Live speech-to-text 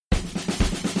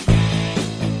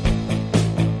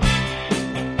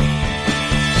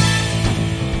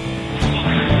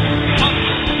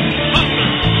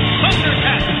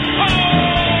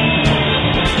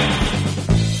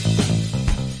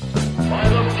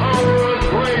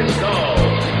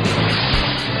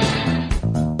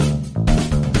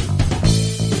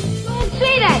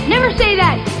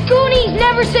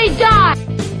never say die!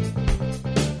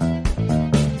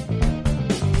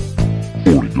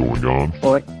 40 going on.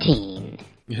 14.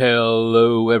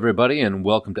 Hello, everybody, and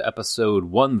welcome to episode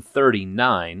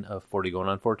 139 of 40 Going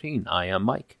on 14. I am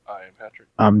Mike. I am Patrick.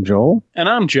 I'm Joel. And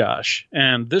I'm Josh.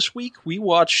 And this week we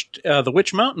watched the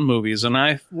Witch Mountain movies, and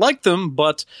I liked them,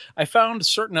 but I found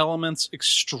certain elements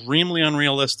extremely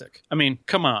unrealistic. I mean,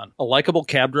 come on. A likable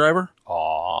cab driver?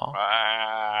 Aww.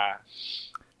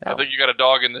 I think you got a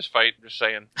dog in this fight, just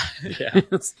saying. Yeah. I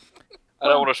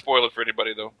don't want to spoil it for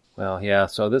anybody, though. Well, yeah,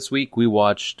 so this week we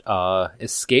watched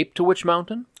Escape to Witch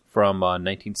Mountain from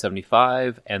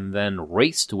 1975, and then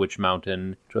Race to Witch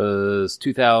Mountain, which was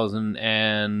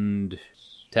 2010?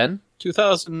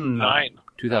 2009.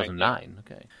 2009,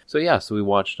 okay. So yeah, so we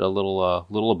watched a little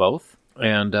of both.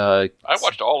 And I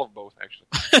watched all of both, actually.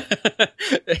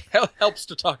 It helps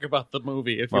to talk about the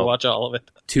movie if you watch all of it.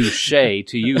 touche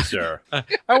to you, sir.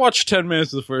 I watched 10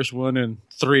 minutes of the first one and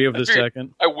 3 of the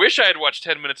second. I wish I had watched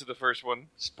 10 minutes of the first one.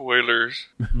 Spoilers.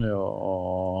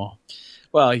 Oh.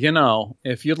 Well, you know,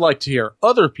 if you'd like to hear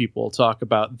other people talk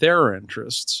about their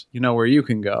interests, you know where you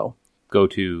can go. Go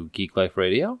to Geek Life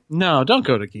Radio? No, don't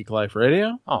go to Geek Life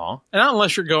Radio. Aw. And not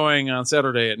unless you're going on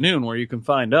Saturday at noon where you can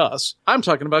find us. I'm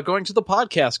talking about going to the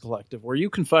Podcast Collective where you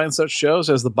can find such shows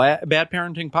as the Bad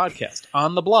Parenting Podcast,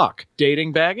 On the Block,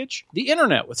 Dating Baggage, The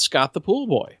Internet with Scott the Pool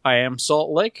Boy, I Am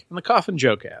Salt Lake, and the Coffin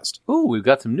Joe Cast. Ooh, we've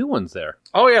got some new ones there.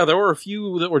 Oh yeah, there were a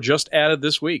few that were just added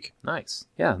this week. Nice.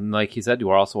 Yeah, and like he said,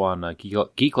 we're also on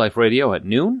Geek Life Radio at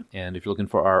noon. And if you're looking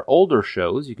for our older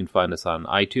shows, you can find us on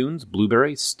iTunes,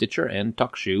 Blueberry, Stitcher, and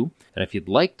TalkShoe. And if you'd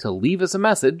like to leave us a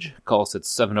message, call us at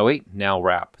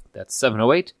 708-NOW-RAP. That's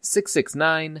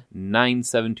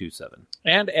 708-669-9727.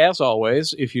 And as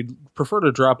always, if you'd prefer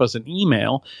to drop us an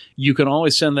email, you can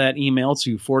always send that email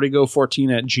to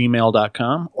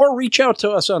 40go14@gmail.com or reach out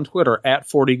to us on Twitter at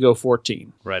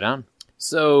 40go14. Right on.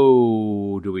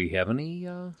 So, do we have any?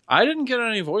 I didn't get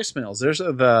any voicemails.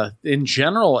 In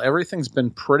general, everything's been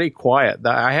pretty quiet.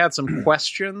 I had some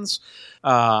questions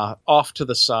off to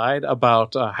the side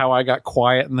about how I got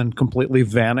quiet and then completely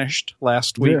vanished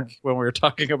last week when we were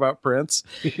talking about Prince.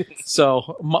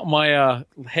 So my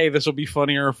hey, this will be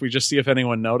funnier if we just see if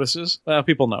anyone notices.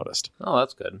 People noticed. Oh,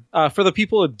 that's good. For the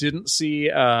people who didn't see,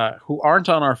 who aren't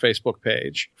on our Facebook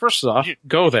page, first off,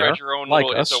 go there, Tried your own like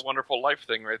little us. It's a Wonderful Life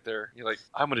thing right there. You're like,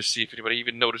 I'm going to see if anybody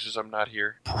even notices I'm not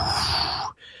here.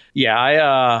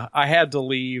 Yeah, I had to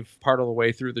leave part of the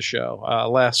way through the show.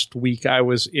 Last week I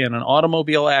was in an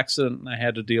automobile accident and I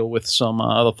had to deal with some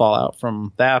of the fallout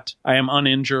from that. I am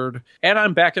uninjured and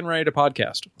I'm back and ready to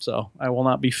podcast, so I will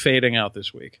not be fading out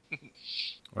this week.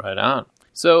 Right on.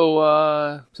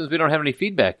 So, since we don't have any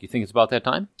feedback, you think it's about that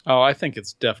time? Oh, I think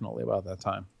it's definitely about that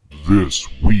time. This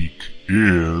week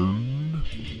in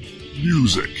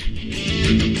music,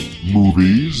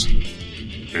 movies,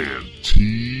 and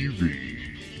TV.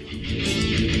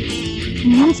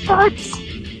 Man sports?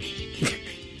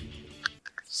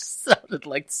 Sounded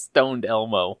like Stoned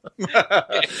Elmo.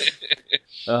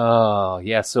 Oh,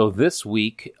 yeah, so this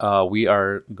week we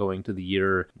are going to the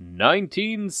year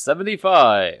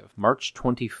 1975, March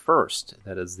 21st.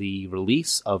 That is the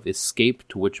release of Escape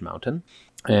to Witch Mountain.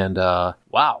 And,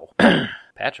 wow,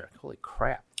 Patrick, holy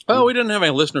crap. Oh, we didn't have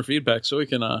any listener feedback, so we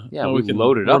can we can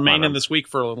load it up remain on in them. this week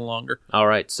for a little longer. All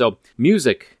right, so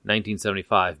music,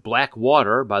 1975. Black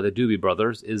Water by the Doobie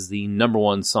Brothers is the number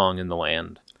one song in the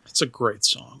land. It's a great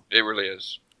song. It really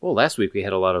is. Well, last week we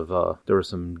had a lot of, there was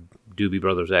some Doobie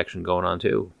Brothers action going on,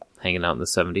 too, hanging out in the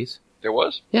 70s. There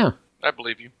was? Yeah. I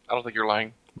believe you. I don't think you're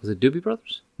lying. Was it Doobie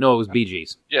Brothers? No, it was Bee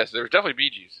Gees. Yes, there was definitely Bee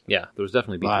Gees. Yeah, there was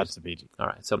definitely Bee Gees. Lots of Bee Gees. All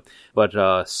right, so, but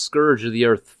Scourge of the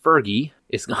Earth, Fergie,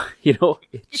 is, you know,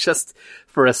 it's just,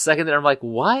 for a second there, I'm like,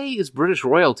 why is British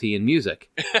royalty in music?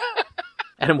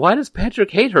 And why does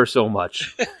Patrick hate her so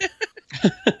much?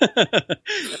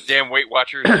 Damn Weight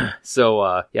Watchers.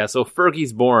 So, so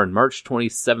Fergie's born March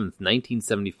 27th,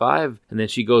 1975, and then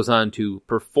she goes on to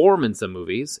perform in some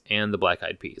movies and the Black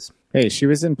Eyed Peas. Hey, she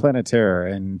was in Planet Terror,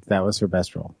 and that was her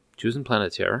best role. She was in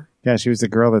Planet Terror. Yeah, she was the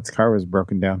girl that's car was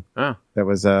broken down. Oh. That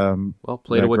was, well,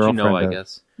 play to what you know, I girlfriend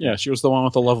guess. Yeah, she was the one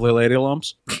with the lovely lady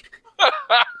lumps.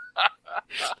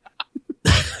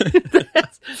 I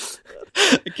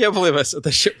can't believe I said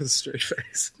that shit with a straight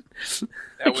face.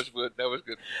 That was good. That was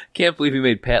good. Can't believe you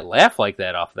made Pat laugh like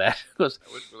that off that. That was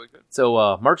really good.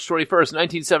 So, March 21st,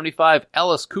 1975,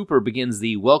 Alice Cooper begins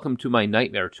the Welcome to My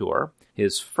Nightmare tour,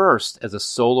 his first as a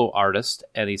solo artist,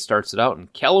 and he starts it out in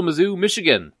Kalamazoo,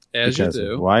 Michigan. As because you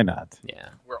do. Why not? Yeah,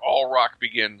 Where all rock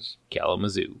begins.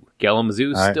 Kalamazoo.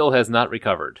 Kalamazoo All right. still has not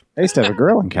recovered. I used to have a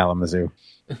girl in Kalamazoo.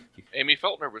 Amy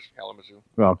Feltner was Kalamazoo.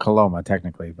 Well, Coloma,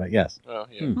 technically, but yes. Oh,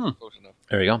 yeah, close enough.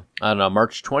 There you go. On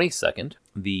March 22nd,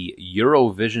 the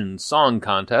Eurovision Song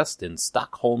Contest in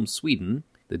Stockholm, Sweden,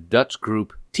 the Dutch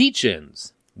group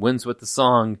Teach-Ins wins with the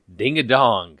song Ding a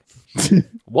Dong.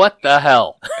 What the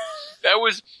hell? That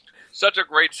was such a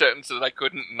great sentence that I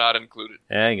couldn't not include it.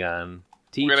 Hang on.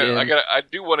 Teach-In. I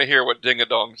do want to hear what Ding a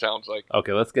Dong sounds like.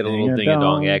 Okay, let's get a little Ding a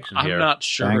Dong action here. I'm not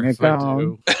sure Dang if it, I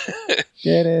dong. do.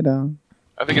 Get it on.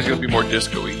 I think it's going to be more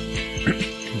disco-y.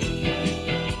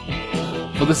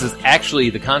 Well, this is actually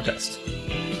the contest.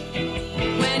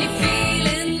 When you're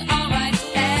feeling alright,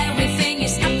 everything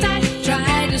is uptight.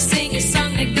 Try to sing a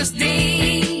song that goes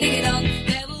ding, ding it on.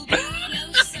 There will be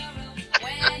no sorrow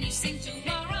when you sing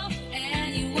tomorrow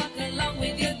and you walk along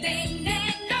with your ding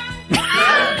ding dong.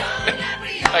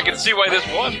 I can see why this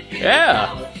won.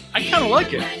 Yeah. I kind of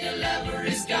like it. When your lover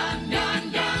is gone,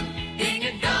 gone, gone. Ding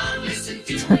a dong, listen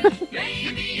to it.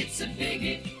 Maybe it's a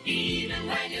biggie. Even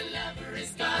when your lover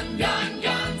is gone, gone,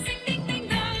 gone. Sing ding ding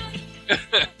dong.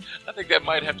 I think that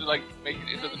might have to make it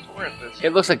into the torrent.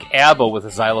 It looks like ABBA with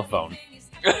a xylophone.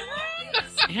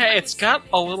 Yeah, it's got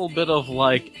a little bit of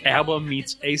ABBA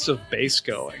meets Ace of Base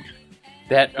going.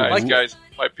 That Guys,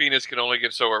 my penis can only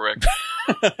get so erect.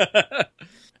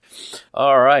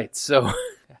 All right, so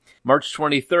March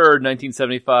 23rd,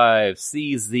 1975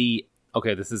 sees the...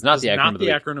 Okay, this is not the acronym Not of the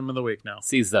the week. acronym of the week, no.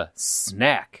 Sees the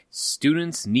SNAC,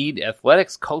 Students Need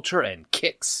Athletics, Culture, and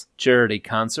Kicks charity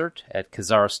concert at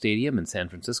Kazara Stadium in San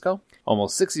Francisco.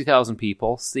 Almost 60,000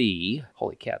 people see,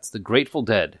 holy cats, the Grateful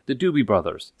Dead, the Doobie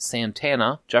Brothers,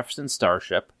 Santana, Jefferson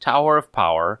Starship, Tower of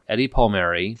Power, Eddie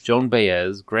Palmieri, Joan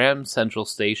Baez, Graham Central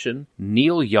Station,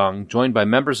 Neil Young, joined by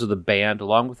members of the band,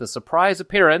 along with a surprise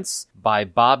appearance by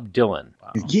Bob Dylan.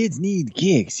 The kids need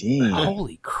kicks, yeah.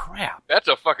 Holy crap. That's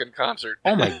a fucking concert.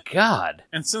 Oh my god.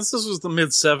 And since this was the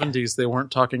mid-70s, they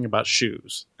weren't talking about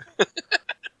shoes.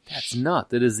 That's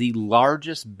nuts. That is the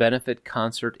largest benefit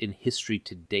concert in history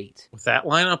to date. With that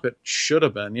lineup, it should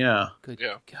have been, yeah. Good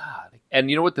Yeah. God. And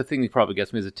you know what the thing that probably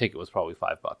gets me is the ticket was probably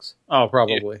 $5. Oh,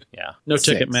 probably. Yeah. No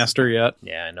Six. Ticketmaster yet.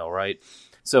 Yeah, I know, right?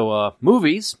 So,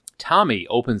 movies. Tommy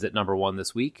opens at number 1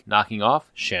 this week, knocking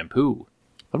off Shampoo.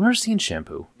 I've never seen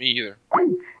Shampoo. Me either.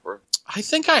 I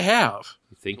think I have.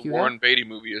 You think The you Warren have? Beatty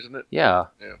movie, isn't it? Yeah.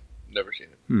 Yeah, never seen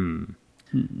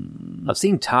it. I've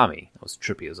seen Tommy. That was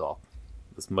trippy as all.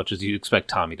 As much as you'd expect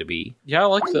Tommy to be. Yeah, I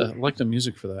like the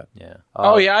music for that. Yeah.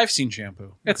 Oh, yeah, I've seen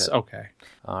Shampoo. It's okay.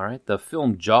 All right. The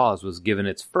film Jaws was given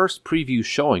its first preview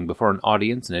showing before an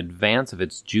audience in advance of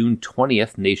its June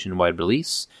 20th nationwide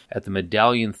release at the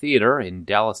Medallion Theater in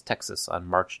Dallas, Texas on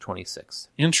March 26th.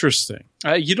 Interesting.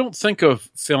 You don't think of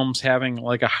films having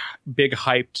a big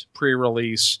hyped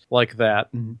pre-release like that.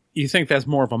 And you think that's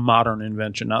more of a modern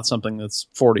invention, not something that's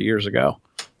 40 years ago.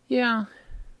 Yeah.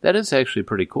 That is actually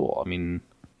pretty cool. I mean,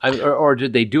 or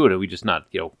did they do it? Or we just not,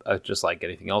 just like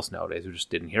anything else nowadays, we just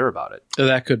didn't hear about it.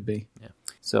 That could be. Yeah.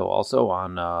 So also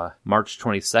on March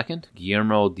 22nd,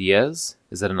 Guillermo Diaz,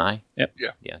 is that an I? Yep.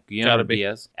 Yeah. Yeah, Guillermo Gotta be.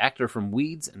 Diaz, actor from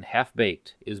Weeds and Half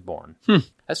Baked, is born.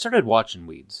 I started watching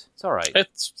Weeds. It's all right.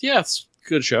 It's a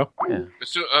good show. Yeah.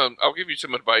 I'll give you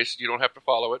some advice. You don't have to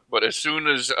follow it, but as soon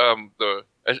as the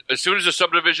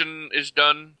subdivision is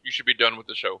done, you should be done with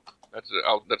the show.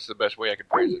 That's the best way I could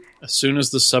phrase it. As soon as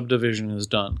the subdivision is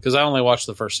done. Because I only watched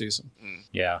the first season.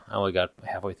 Yeah, I only got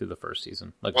halfway through the first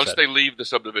season. Like I Once said. they leave the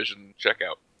subdivision, check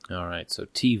out. All right, so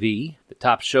TV. The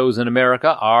top shows in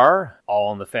America are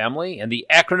All in the Family and the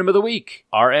acronym of the week,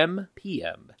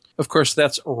 RMPM. Of course,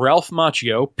 that's Ralph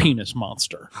Macchio, Penis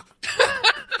Monster. I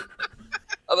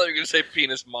thought you were going to say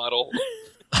penis model.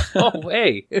 Oh,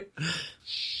 hey.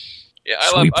 Yeah,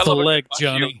 Sweep I the love it. leg, Macchio.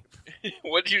 Johnny.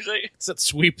 What did you say? It's that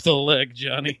sweep the leg,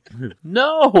 Johnny.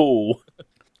 No.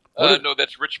 No,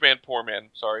 that's Rich Man, Poor Man.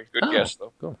 Sorry. Good Oh. guess,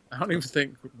 though. Cool. I don't even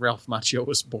think Ralph Macchio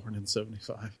was born in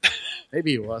 75.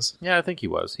 Maybe he was. Yeah, I think he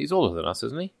was. He's older than us,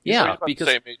 isn't he? He's Yeah, about because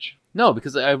the same age. no,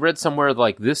 because I read somewhere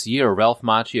like this year, Ralph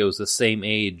Macchio is the same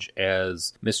age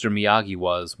as Mr. Miyagi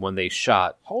was when they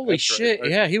shot. Holy That's shit.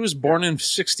 right. Yeah, he was born in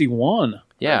 61.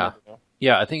 Yeah.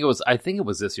 Yeah, I think it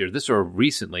was this year. This or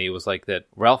recently, it was like that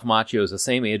Ralph Macchio is the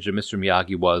same age that Mr.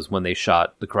 Miyagi was when they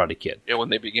shot The Karate Kid. Yeah, when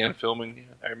they began filming,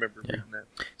 yeah, I remember reading that.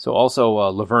 So also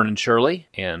Laverne and Shirley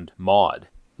and Maude.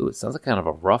 Ooh, it sounds like kind of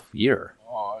a rough year.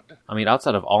 Odd. I mean,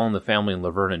 outside of All in the Family and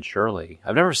Laverne and Shirley,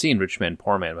 I've never seen Rich Man,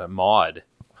 Poor Man, but Maude.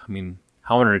 I mean,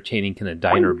 how entertaining can a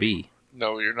diner be?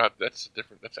 No, you're not. That's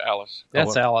different. That's Alice.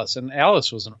 That's Alice. And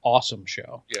Alice was an awesome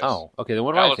show. Yes. Oh, okay. Then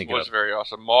what am I Alice thinking was of? very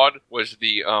awesome. Maude was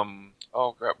the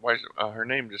Oh crap! Why is her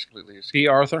name just completely escaped? B.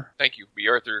 Arthur. Thank you, B.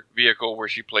 Arthur vehicle where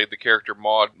she played the character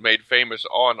Maude, made famous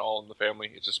on All in the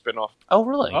Family. It's a spinoff. Oh,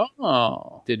 really?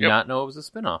 Oh. Did Yep. not know it was a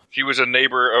spinoff. She was a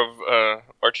neighbor of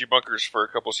Archie Bunkers for a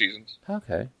couple seasons.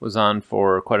 Okay. Was on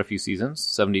for quite a few seasons,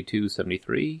 72,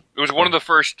 73. It was one of the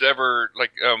first ever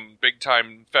big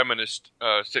time feminist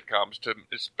sitcoms to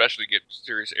especially get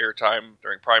serious airtime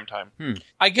during prime time.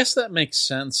 I guess that makes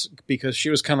sense because she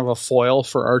was kind of a foil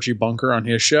for Archie Bunker on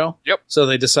his show. Yep. So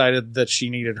they decided that she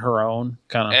needed her own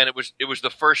kind of. And it was the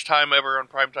first time ever on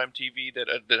primetime TV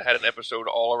that had an episode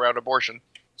all around abortion.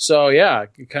 So yeah,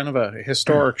 kind of a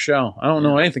historic show. I don't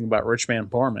know anything about Rich Man,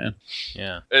 Poor Man.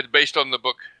 Yeah. It's based on the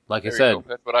book. Like There I you said, go.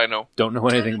 That's what I know. don't know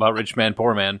anything about Rich Man,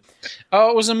 Poor Man. Oh,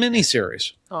 it was a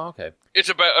miniseries. Oh, okay. It's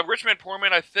about a Rich Man, Poor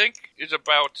Man. I think is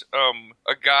about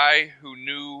a guy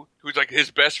who's like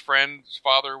his best friend's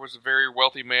father was a very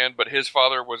wealthy man, but his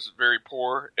father was very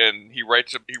poor, and he wrote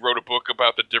a book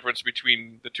about the difference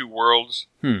between the two worlds.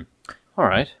 All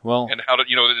right. Well, And how to,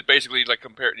 basically like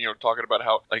compare, talking about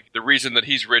how like the reason that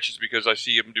he's rich is because I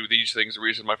see him do these things. The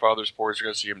reason my father's poor is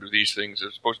because I see him do these things.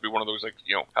 It's supposed to be one of those like,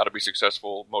 how to be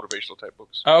successful, motivational type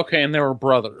books. Okay, and they were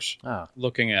brothers. ah.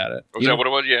 Looking at it. Was that what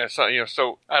it was? Yeah. So,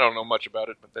 so I don't know much about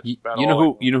it, but that's about You know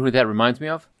all who that reminds me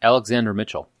of? Alexander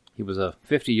Mitchell. He was a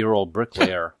 50-year-old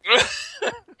bricklayer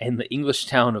in the English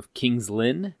town of King's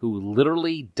Lynn who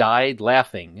literally died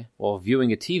laughing while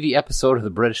viewing a TV episode of the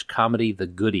British comedy The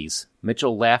Goodies.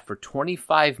 Mitchell laughed for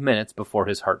 25 minutes before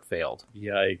his heart failed.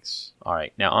 Yikes. All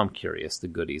right, now I'm curious. The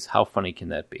Goodies. How funny can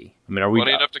that be? I mean, are we?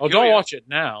 Funny enough to Oh, kill don't you. watch it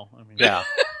now. I mean, Yeah.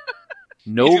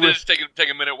 He's No. going to just take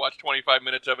a minute, watch 25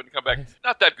 minutes of it, and come back.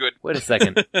 Not that good. Wait a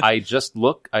second.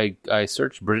 I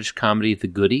searched British comedy The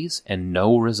Goodies and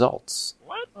no results.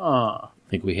 What? Ah, I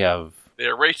think we have. They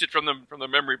erased it from the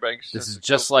memory banks. This That's is a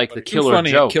just kill like the somebody. too killer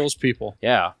funny. joke. It kills people.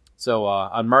 Yeah. So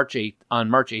on March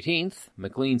 18th,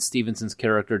 McLean Stevenson's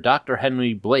character Dr.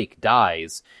 Henry Blake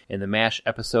dies in the MASH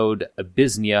episode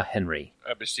Abyssinia Henry.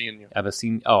 Abyssinia.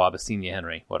 Abyssinia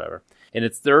Henry, whatever. In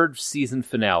its third season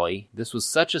finale, this was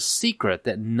such a secret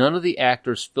that none of the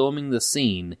actors filming the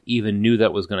scene even knew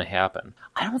that was going to happen.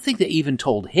 I don't think they even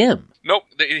told him. Nope,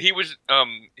 he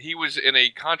was in a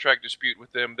contract dispute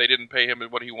with them. They didn't pay him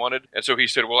what he wanted, and so he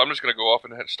said, "Well, I'm just going to go off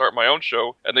and start my own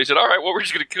show." And they said, "All right, well, we're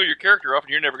just going to kill your character off,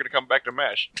 and you're never going to come back to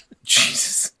MASH."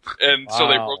 Jesus. And so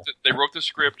Wow. they wrote the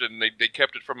script, and they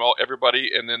kept it from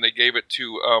everybody, and then they gave it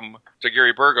to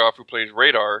Gary Berghoff, who plays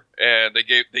Radar, and they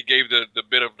gave the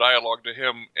bit of dialogue to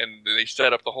him, and they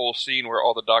set up the whole scene where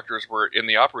all the doctors were in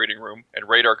the operating room, and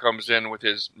Radar comes in with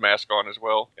his mask on as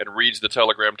well, and reads the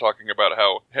telegram talking about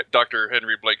how Dr.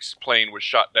 Henry Blake's plane was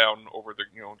shot down over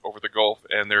the Gulf,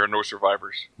 and there are no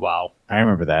survivors. Wow. I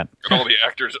remember that. And all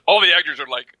the actors are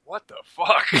like, "What the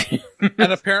fuck?"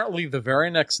 And apparently the very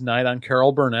next night on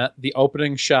Carol Burnett, the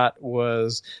opening shot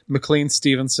was McLean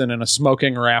Stevenson in a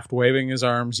smoking raft waving his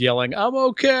arms, yelling, "I'm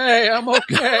okay, I'm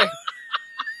okay."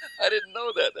 I didn't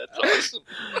know that. That's awesome.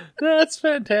 That's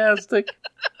fantastic.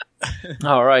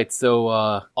 All right,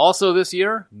 so also this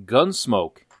year,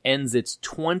 Gunsmoke ends its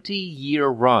 20-year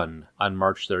run on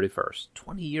March 31st.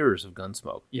 20 years of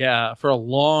Gunsmoke. Yeah, for a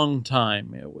long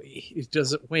time.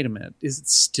 Wait a minute. Is it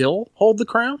still hold the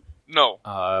crown? No.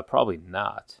 Probably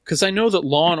not. Because I know that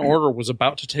Law and Order was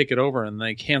about to take it over and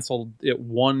they canceled it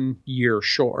 1 year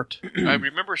short. I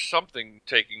remember something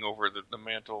taking over the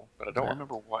mantle, but I don't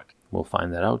remember what. We'll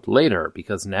find that out later,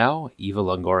 because now Eva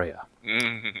Longoria,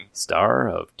 star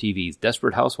of TV's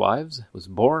Desperate Housewives, was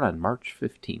born on March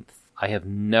 15th. I have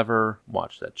never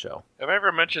watched that show. Have I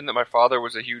ever mentioned that my father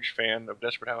was a huge fan of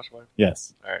Desperate Housewives?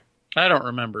 Yes. All right. I don't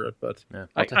remember it, but Yeah,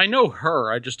 I know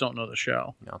her. I just don't know the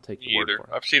show. I'll take Me your word either.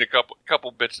 for it. I've seen a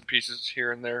couple bits and pieces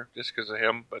here and there just because of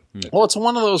him, but Well, it's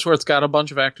one of those where it's got a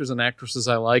bunch of actors and actresses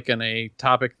I like and a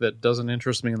topic that doesn't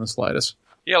interest me in the slightest.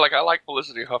 yeah, like I like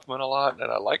Felicity Huffman a lot, and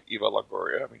I like Eva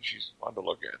Longoria. I mean, she's fun to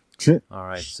look at. All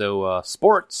right, so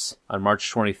sports. On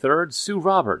March 23rd, Sue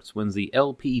Roberts wins the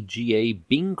LPGA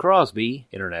Bing Crosby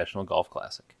International Golf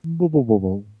Classic. Boo, boo, boo,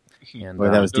 boo. And, Boy,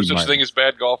 that was No Dean such Martin. thing as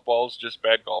bad golf balls, just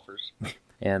bad golfers.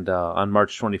 And on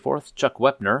March 24th, Chuck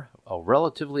Wepner, a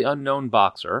relatively unknown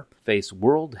boxer, faced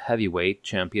world heavyweight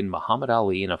champion Muhammad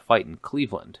Ali in a fight in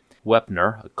Cleveland.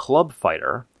 Wepner, a club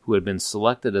fighter who had been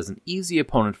selected as an easy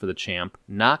opponent for the champ,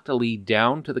 knocked Ali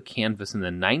down to the canvas in the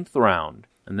 9th round,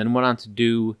 and then went on to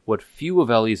do what few of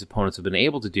Ali's opponents have been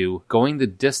able to do, going the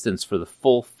distance for the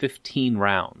full 15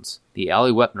 rounds. The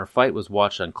Ali Wepner fight was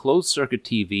watched on closed-circuit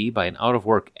TV by an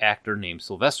out-of-work actor named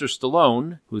Sylvester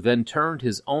Stallone, who then turned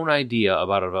his own idea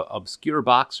about an obscure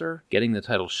boxer getting the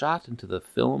title shot into the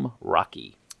film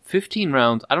Rocky. 15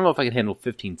 rounds. I don't know if I could handle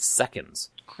 15 seconds.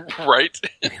 Right?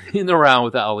 in the round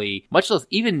with Ali. Much less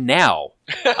even now.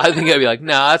 I think I'd be like,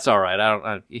 nah, that's all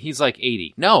right. He's like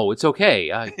 80. No, it's okay.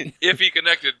 If he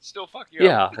connected, still fuck you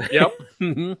up. Yeah.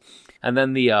 Yep. And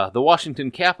then the Washington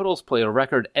Capitals play a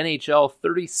record NHL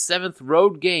 37th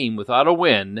road game without a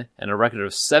win and a record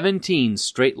of 17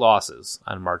 straight losses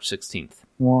on March 16th.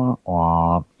 Wah,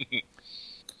 wah.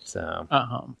 So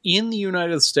In the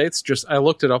United States, I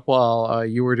looked it up while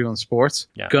you were doing sports.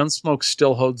 Yeah. Gunsmoke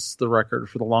still holds the record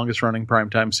for the longest running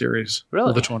primetime series Really?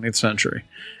 of the 20th century.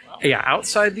 Yeah,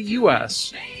 outside the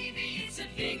U.S. Baby, it's a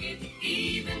bigot,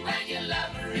 even when your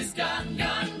lover is gone,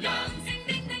 gone, gone. Ding,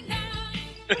 ding, ding,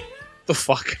 dong. The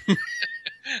fuck?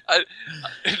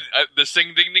 The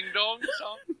Sing Ding Ding Dong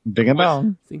song? Ding a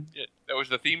dong. Yeah, that was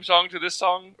the theme song to this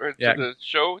song? Or Yeah. to the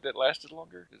show that lasted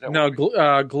longer? Is that No,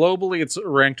 what globally it's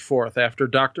ranked 4th after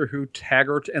Doctor Who,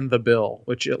 Taggart, and The Bill,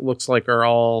 which it looks like are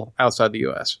all outside the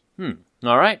U.S.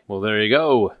 all right. Well, there you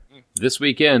go. This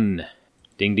weekend,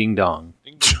 ding ding dong.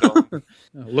 Ding Ding Dong.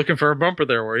 Looking for a bumper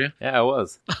there, were you? Yeah, it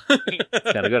was.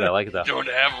 It's kind of good. I like it though. Don't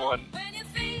have one. When you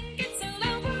think it's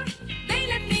all over, they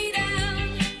let me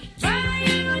down. Dry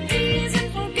your tears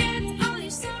and forget all your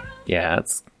sorrow. Yeah,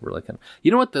 it's really kind of.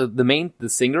 You know what? The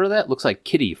singer of that looks like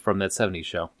Kitty from that '70s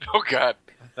show. Oh, God.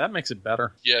 That makes it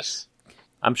better. Yes.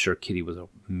 I'm sure Kitty was a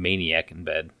maniac in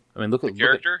bed. I mean, look The at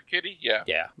character, Kitty? Yeah.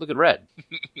 Yeah, look at Red.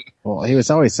 Well, he was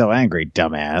always so angry,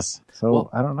 dumbass. So, Well-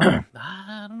 I don't know.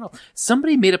 I don't know.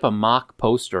 Somebody made up a mock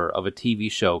poster of a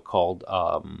TV show called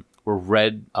where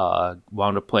Red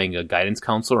wound up playing a guidance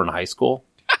counselor in high school.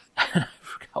 And I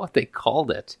forgot what they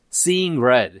called it. Seeing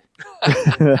Red.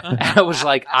 And I was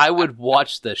like, I would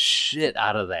watch the shit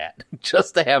out of that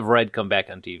just to have Red come back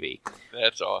on TV.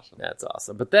 That's awesome. That's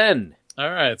awesome. But then, All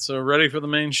right, so ready for the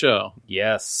main show.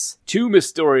 yes, two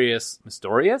mysterious.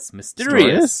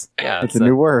 Yeah, It's a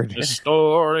new word.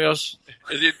 Mysterious.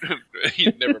 Is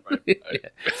it? Never mind.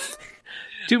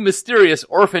 Two mysterious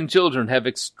orphan children have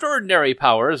extraordinary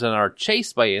powers and are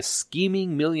chased by a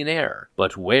scheming millionaire.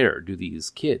 But where do these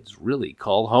kids really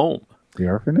call home? The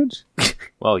orphanage?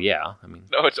 Well, yeah, I mean,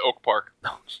 No, it's Oak Park.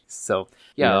 so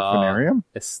The yeah, orphanarium?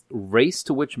 it's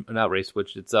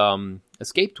it's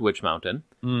Escape to Witch Mountain.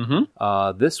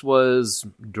 Mm-hmm. This was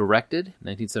directed in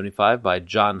 1975 by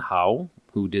John Howe,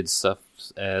 who did stuff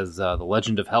as The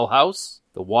Legend of Hell House,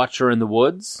 The Watcher in the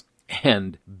Woods,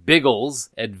 and Biggles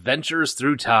Adventures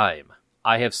Through Time.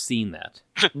 I have seen that.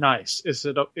 Nice.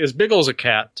 Is Biggles a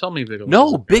cat? Tell me Biggles.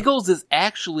 No, Biggles is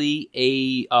actually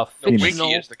a No, fictional.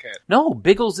 Winky is the cat. No,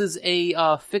 Biggles is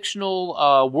a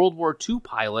fictional World War II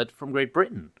pilot from Great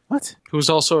Britain. What?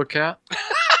 Who's also a cat?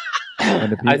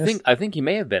 And a penis? I think he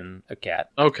may have been a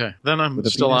cat. Okay, then I'm With a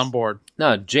still penis? on board.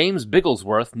 No, James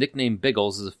Bigglesworth, nicknamed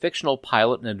Biggles, is a fictional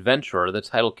pilot and adventurer, the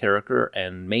title character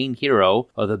and main hero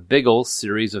of the Biggles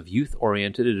series of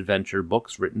youth-oriented adventure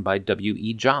books written by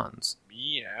W.E. Johns.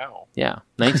 Meow. Yeah,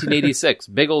 1986,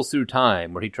 Biggles Through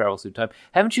Time, where he travels through time.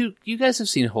 Haven't you guys have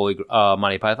seen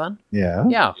Monty Python? Yeah.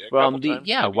 Yeah, Yeah, a from couple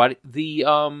the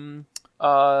times,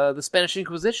 the Spanish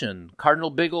Inquisition. Cardinal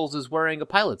Biggles is wearing a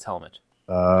pilot's helmet.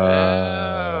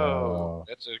 Oh.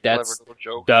 That's a That's- clever little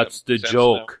joke. that's That the makes sense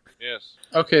joke. now. Yes.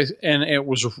 Okay, and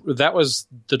that was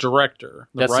the director,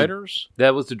 the That's the- writers.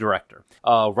 That was the director.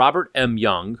 Robert M.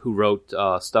 Young, who wrote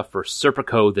stuff for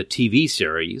Serpico, the TV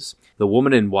series, The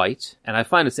Woman in White. And I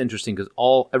find it's interesting because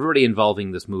everybody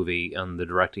involving this movie on the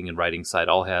directing and writing side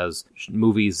all has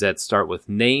movies that start with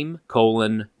name,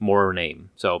 more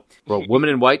name. So, wrote Woman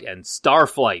in White and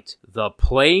Starflight, the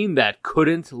plane that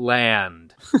couldn't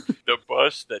land. The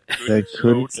bus that They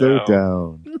couldn't slow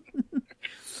down.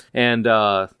 And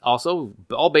also,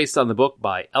 all based on the book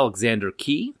by Alexander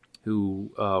Key, who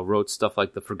wrote stuff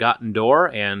like The Forgotten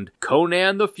Door and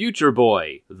Conan the Future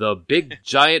Boy, The Big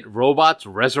Giant Robot's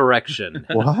Resurrection.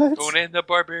 What? Conan the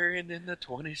Barbarian in the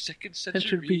 22nd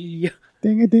century.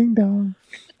 Ding a ding dong.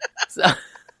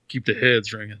 Keep the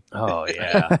heads ringing. Oh,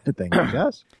 yeah. Thank you,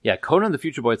 Josh. Yeah, Conan the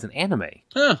Future Boy is an anime.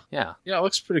 Huh. Yeah. Yeah, it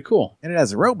looks pretty cool. And it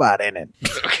has a robot in it.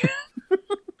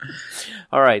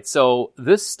 All right, so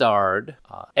this starred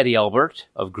Eddie Albert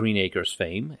of Green Acres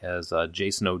fame as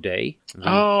Jason O'Day.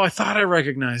 Oh, I thought I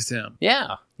recognized him. Yeah.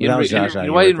 Well, that was You Zsa Zsa know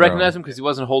you why I were didn't recognize throwing. him? Because he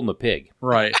wasn't holding a pig.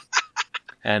 Right.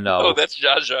 And Oh, that's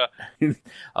Jaja.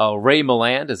 Ray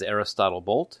Milland as Aristotle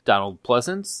Bolt. Donald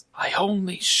Pleasance. I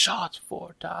only shot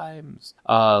 4 times.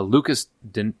 Lucas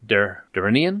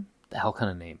Duranian. The hell kind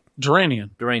of name? Duranian.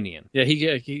 Duranian.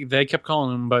 Yeah, they kept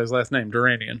calling him by his last name,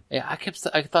 Duranian. Yeah,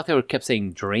 I thought they kept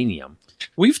saying Duranium.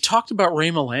 We've talked about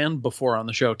Ray Milland before on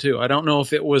the show, too. I don't know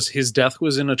if it was his death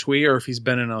was in a twee or if he's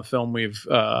been in a film we've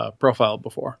profiled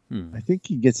before. I think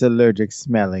he gets allergic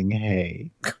smelling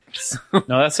hay. No,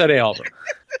 that's Eddie Albert.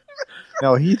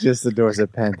 No, he just adores a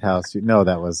penthouse. No,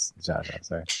 that was Josh. I'm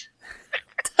sorry.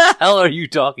 What the hell are you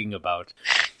talking about?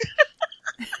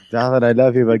 Darling, I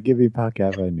love you, but give me Park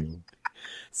Avenue.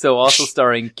 So also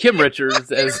starring Kim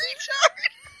Richards as...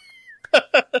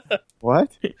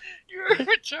 What? You're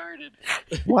retarded.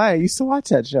 Why? I used to watch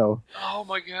that show. Oh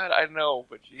my god, I know,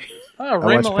 but Jesus. I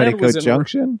Ray watched Milland Petticoat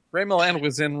Junction. Ray Milland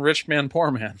was in Rich Man, Poor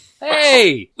Man.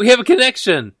 Hey! We have a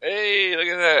connection! Hey, look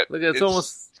at that. Look, it's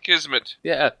almost... Kismet.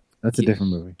 Yeah. That's a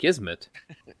different movie. Kismet.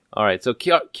 All right, so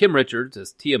Kim Richards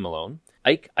as Tia Malone,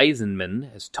 Ike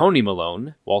Eisenman as Tony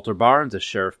Malone, Walter Barnes as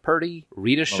Sheriff Purdy,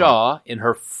 Rita Shaw in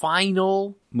her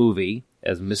final movie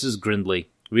as Mrs. Grindley.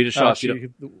 Rita Shaw. She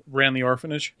ran the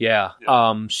orphanage. Yeah.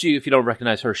 She, if you don't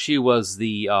recognize her, she was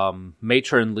the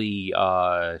matronly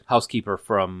housekeeper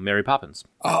from Mary Poppins.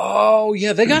 Oh,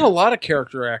 yeah. They got a lot of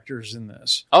character actors in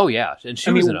this. Oh, yeah. And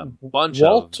she was in a bunch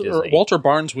of Disney. Walter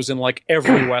Barnes was in like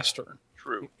every Western.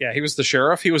 True. Yeah, he was the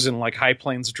sheriff. He was in like High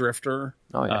Plains Drifter.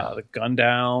 Oh, yeah. The Gun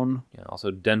Down. Yeah,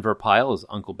 also, Denver Pyle as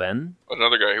Uncle Ben.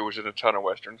 Another guy who was in a ton of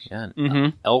westerns. Yeah, and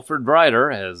Mm-hmm. Alfred Bryder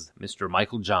as Mr.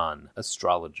 Michael John,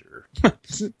 astrologer.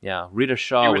 Yeah, Rita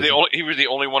Shaw He was the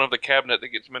only one of the cabinet that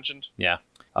gets mentioned. Yeah.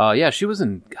 Yeah, she was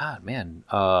in, God, man,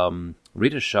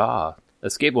 Rita Shaw.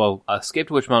 Escape to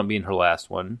Witch Mountain being her last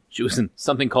one. She was in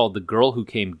something called The Girl Who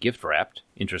Came Gift Wrapped.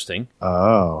 Interesting.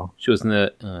 Oh. She was in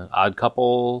the Odd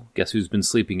Couple, Guess Who's Been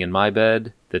Sleeping in My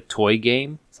Bed, The Toy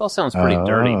Game. This all sounds pretty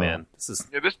dirty, man.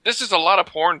 This is a lot of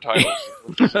porn titles.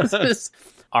 This is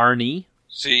Arnie.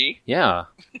 See? Yeah.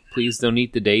 Please Don't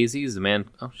Eat the Daisies. The Man...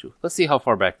 Oh, shoot. Let's see how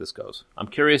far back this goes. I'm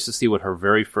curious to see what her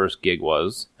very first gig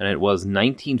was. And it was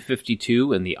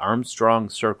 1952 in the Armstrong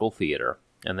Circle Theater.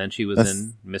 And then she was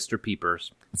in Mr.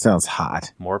 Peepers. That sounds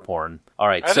hot. More porn. All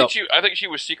right, I think she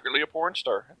was secretly a porn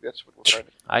star. That's what we're trying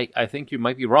to... I think you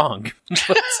might be wrong.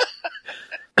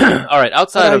 All right,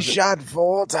 outside of shot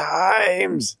 4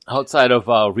 times. Outside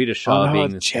of Rita Shaw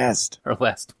being chest. her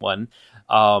last one,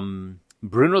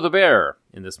 Bruno the Bear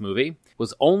in this movie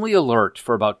was only alert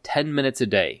for about 10 minutes a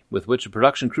day, with which the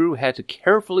production crew had to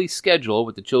carefully schedule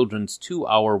with the children's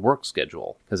 2-hour work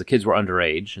schedule, because the kids were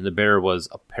underage, and the bear was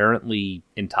apparently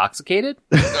intoxicated?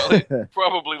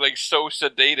 Probably like so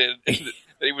sedated that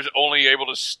he was only able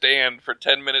to stand for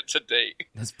 10 minutes a day.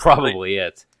 That's probably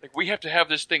it. Like, we have to have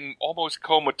this thing almost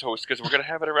comatose because we're going to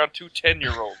have it around 2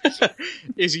 10-year-olds.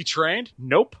 Is he trained?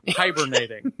 Nope.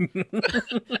 Hibernating.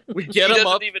 We get He him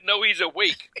up. doesn't even know he's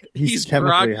awake. He's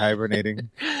chemically hibernating.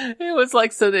 It was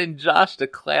like sending Josh to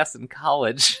class in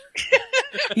college.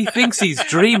 He thinks he's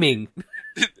dreaming.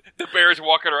 The bear's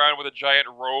walking around with a giant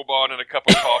robe on and a cup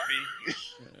of coffee.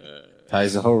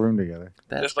 Ties the whole room together.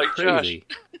 That's Just like crazy.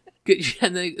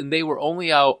 And they were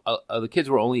only out. The kids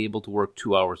were only able to work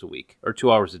 2 hours a week or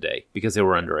 2 hours a day because they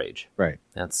were underage. Right.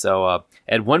 And so,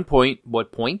 at one point,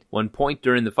 One point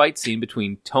during the fight scene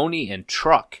between Tony and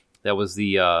Truck, that was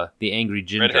the angry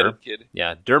ginger. Redheaded kid.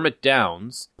 Yeah, Dermot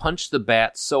Downs punched the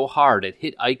bat so hard it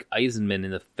hit Ike Eisenman in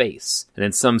the face, and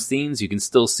in some scenes you can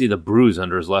still see the bruise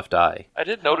under his left eye. I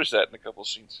did notice that in a couple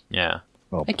scenes. Yeah,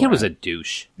 Well, that kid was a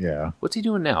douche. Yeah. What's he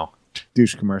doing now?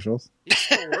 Douche commercials. He's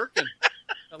still working.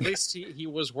 At least he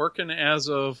was working as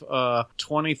of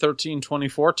 2013,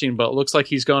 2014, but it looks like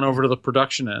he's gone over to the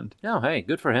production end. Oh, hey,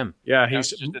 good for him. Yeah,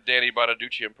 He's he's just a Danny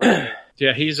Bonaducci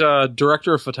impersonator. he's a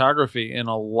director of photography in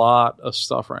a lot of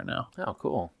stuff right now. Oh,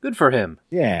 cool. Good for him.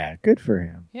 Yeah, good for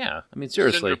him. Yeah, I mean,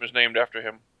 seriously. Syndrome is named after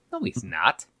him. No, he's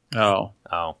not. Oh,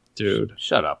 Oh, dude.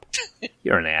 shut up.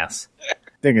 You're an ass.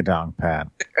 Ding-a-dong, Pat.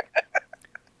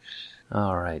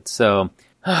 All right, so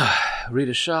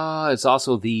Rita Shaw is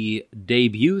also the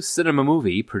debut cinema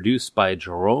movie produced by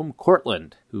Jerome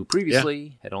Cortland, who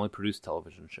previously had only produced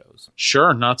television shows.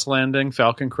 Sure, Knots Landing,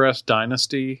 Falcon Crest,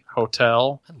 Dynasty,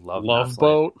 Hotel, I love Love Knots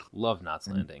Boat. Landing. Love Knots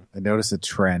Landing. I noticed a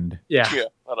trend. Yeah. Yeah,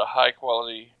 a lot of high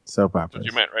quality. Soap That's operas. what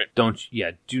you meant,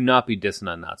 right? Do not be dissing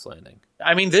on Knots Landing.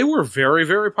 I mean, they were very,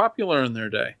 very popular in their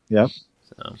day. Yep.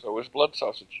 So was Blood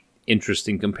Sausage.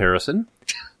 Interesting comparison.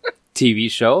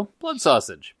 TV show, Blood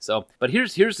Sausage. So, but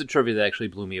here's the trivia that actually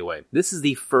blew me away. This is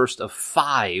the first of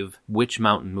 5 Witch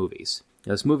Mountain movies.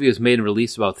 Now, this movie was made and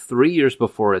released about 3 years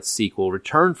before its sequel,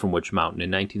 Return from Witch Mountain, in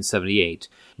 1978,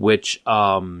 which,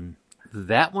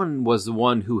 that one was the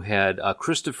one who had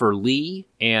Christopher Lee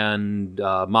and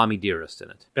Mommy Dearest in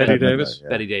it. Betty Bette Davis. Midler, yeah.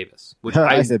 Betty Davis. Which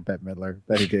I said Bette Midler.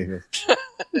 Betty Davis.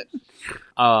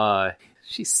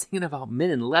 She's singing about men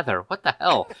in leather. What the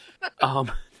hell?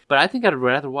 But I think I'd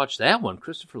rather watch that one.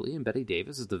 Christopher Lee and Bette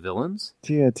Davis as the villains.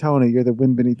 Tia, Tony, you're the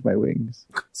wind beneath my wings.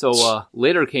 So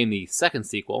later came the second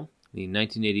sequel, the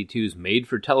 1982's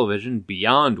made-for-television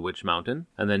Beyond Witch Mountain,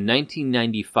 and then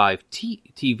 1995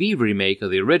 TV remake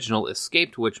of the original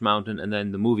Escaped Witch Mountain, and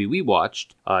then the movie we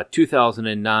watched,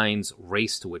 2009's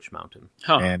Race to Witch Mountain.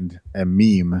 Huh. And a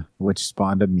meme, which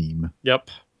spawned a meme. Yep.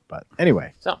 But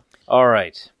anyway, So, all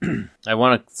right. I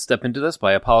want to step into this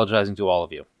by apologizing to all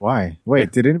of you. why?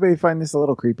 Wait, did anybody find this a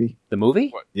little creepy? The movie?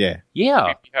 What? Yeah.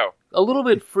 Yeah. How? A little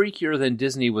bit freakier than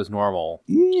Disney was normal.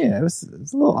 Yeah, it was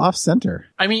a little off-center.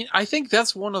 I mean, I think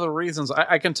that's one of the reasons.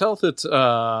 I can tell that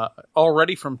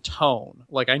already from tone.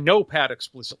 Like, I know Pat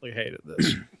explicitly hated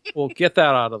this. We'll get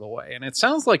that out of the way. And it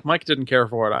sounds like Mike didn't care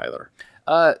for it either.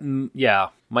 Yeah.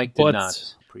 Mike did But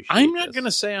not appreciate I'm not this. going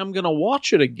to say I'm going to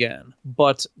watch it again,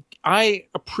 but I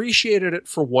appreciated it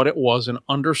for what it was and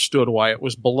understood why it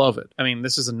was beloved. I mean,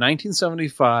 this is a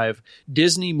 1975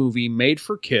 Disney movie made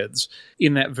for kids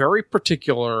in that very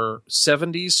particular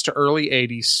 70s to early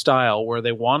 80s style where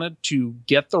they wanted to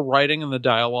get the writing and the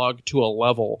dialogue to a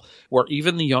level where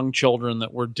even the young children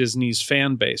that were Disney's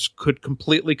fan base could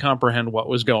completely comprehend what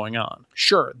was going on.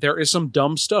 Sure, there is some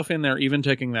dumb stuff in there, even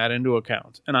taking that into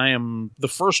account. And I am the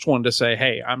first one to say,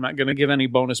 hey, I'm not going to give any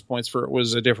bonus points for it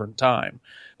was a different time.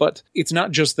 But it's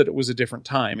not just that it was a different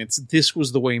time. This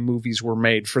was the way movies were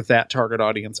made for that target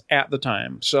audience at the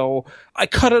time. So I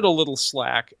cut it a little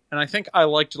slack, and I think I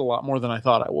liked it a lot more than I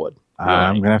thought I would.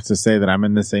 I'm going to have to say that I'm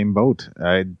in the same boat.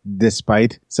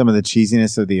 Despite some of the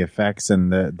cheesiness of the effects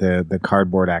and the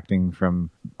cardboard acting from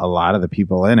a lot of the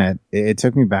people in it, it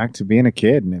took me back to being a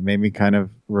kid, and it made me kind of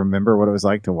remember what it was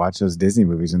like to watch those Disney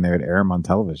movies when they would air them on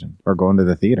television or go into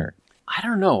the theater. I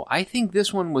don't know. I think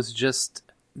this one was just...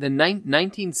 The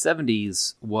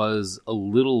 1970s was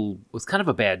kind of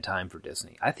a bad time for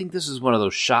Disney. I think this is one of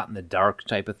those shot in the dark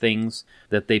type of things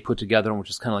that they put together, which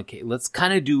is kind of like, hey, let's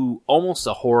kind of do almost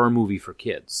a horror movie for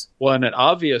kids. Well, and it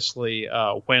obviously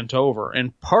went over,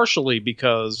 and partially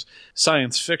because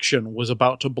science fiction was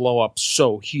about to blow up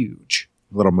so huge.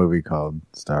 Little movie called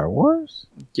Star Wars?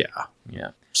 Yeah. Yeah.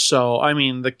 So, I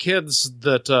mean, the kids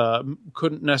that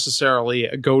couldn't necessarily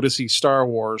go to see Star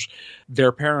Wars,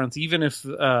 their parents, even if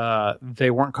they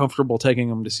weren't comfortable taking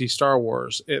them to see Star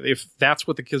Wars, if that's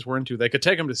what the kids were into, they could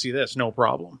take them to see this, no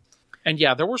problem. And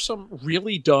yeah, there were some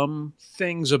really dumb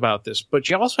things about this, but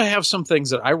you also have some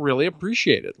things that I really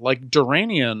appreciated. Like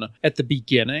Duranian at the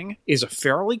beginning is a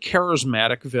fairly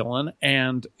charismatic villain,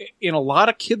 and in a lot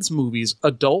of kids' movies,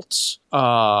 adults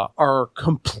are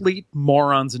complete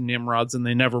morons and nimrods, and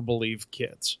they never believe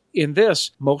kids. In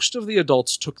this, most of the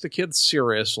adults took the kids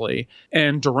seriously,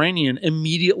 and Duranian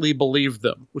immediately believed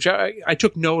them, which I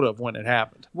took note of when it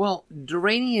happened. Well,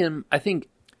 Duranian, I think...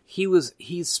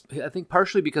 He's I think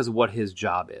partially because of what his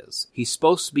job is. He's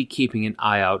supposed to be keeping an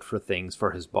eye out for things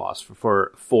for his boss,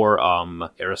 for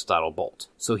Aristotle Bolt.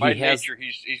 So he By has nature,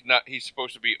 he's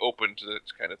supposed to be open to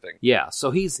this kind of thing. yeah.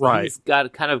 So he's Right.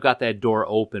 got that door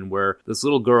open where this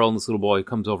little girl and this little boy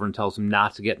comes over and tells him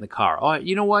not to get in the car. Oh,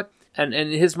 you know what? And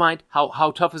in his mind,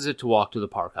 how tough is it to walk to the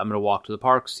park? I'm going to walk to the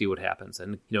park, see what happens,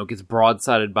 and gets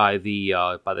broadsided by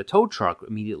the tow truck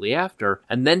immediately after,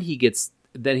 and then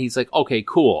he's like, okay,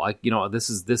 cool. This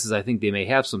is. I think they may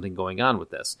have something going on with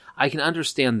this. I can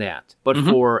understand that, but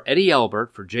for Eddie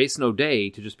Albert, for Jason O'Day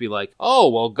to just be like, oh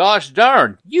well, gosh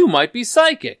darn, you might be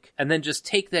psychic, and then just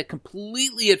take that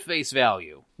completely at face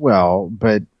value. Well,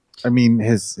 but I mean,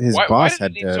 his Why boss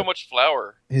did it need so much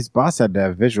flour? his boss had to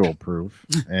have visual proof,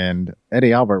 and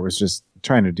Eddie Albert was just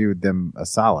trying to do them a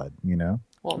solid,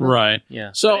 Well, Right.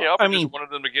 Yeah. So, Hey, Albert I mean, just wanted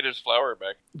them to get his flour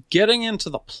back. getting into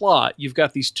the plot, you've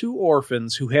got these two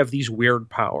orphans who have these weird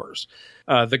powers.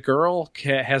 The girl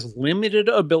has limited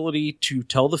ability to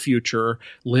tell the future,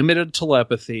 limited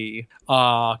telepathy,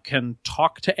 can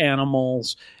talk to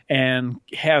animals, and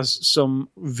has some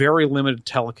very limited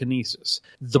telekinesis.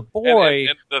 The boy...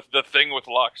 And the thing with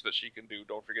locks that she can do,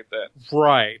 don't forget that.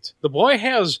 Right. The boy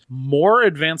has more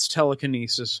advanced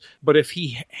telekinesis, but if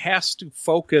he has to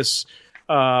focus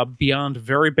beyond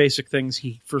very basic things,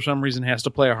 he for some reason has to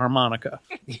play a harmonica.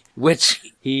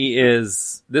 Which he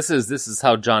is. This is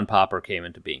how John Popper came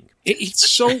into being. It's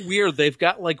so weird. They've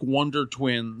got like Wonder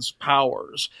Twins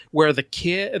powers, where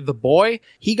the boy,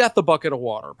 he got the bucket of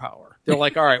water power. They're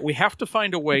like, all right, we have to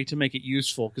find a way to make it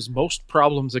useful, because most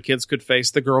problems the kids could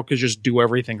face, the girl could just do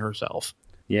everything herself.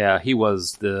 Yeah, he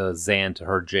was the Zan to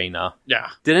her Jaina. Yeah.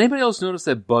 Did anybody else notice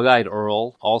that Bug-Eyed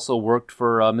Earl also worked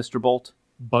for Mr. Bolt?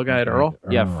 Bug-Eyed Earl?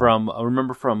 Yeah, from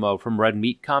remember from Red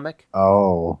Meat comic.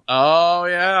 Oh, Oh,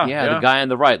 yeah. Yeah, the guy on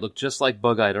the right looked just like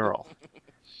Bug-Eyed Earl.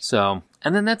 So,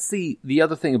 and then that's the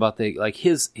other thing about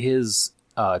his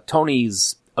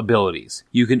Tony's abilities.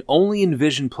 You can only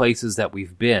envision places that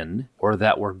we've been or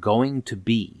that we're going to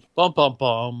be. Bum, bum,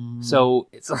 bum. So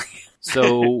it's like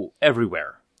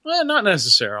everywhere. Well, not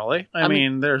necessarily. I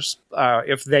mean, there's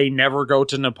if they never go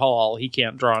to Nepal, he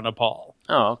can't draw Nepal.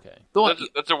 Oh, okay.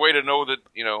 That's a way to know that,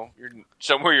 you're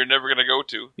somewhere you're never going to go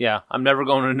to. Yeah, I'm never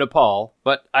going to Nepal.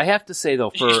 But I have to say,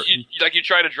 though, you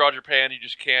try to draw Japan, you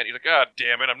just can't. You're like, God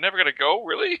damn it, I'm never going to go?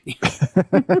 Really?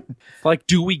 Like,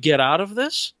 do we get out of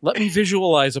this? Let me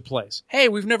visualize a place. Hey,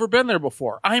 we've never been there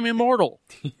before. I'm immortal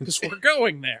because we're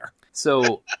going there.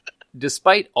 So,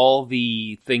 despite all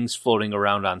the things floating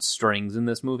around on strings in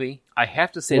this movie, I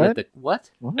have to say that What?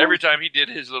 Every time he did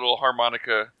his little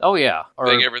harmonica Oh, yeah.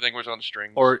 thing, everything was on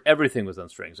strings. Or everything was on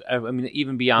strings. I mean,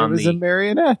 even It beyond was a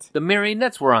marionette. the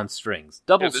marionettes were on strings.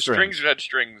 Double the strings. strings had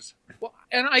strings. Well,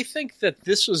 and I think that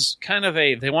this was kind of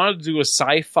they wanted to do a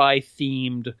sci-fi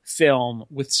themed film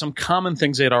with some common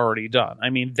things they'd already done. I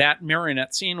mean, that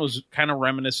marionette scene was kind of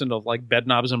reminiscent of like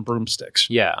Bedknobs and Broomsticks.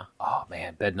 Yeah. Oh,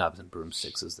 man. Bedknobs and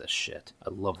Broomsticks is the shit. I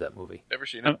love that movie. Never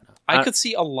seen it. I could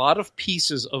see a lot of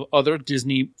pieces of other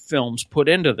Disney films put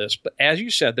into this, but as you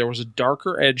said, there was a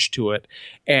darker edge to it,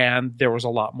 and there was a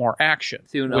lot more action,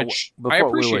 which I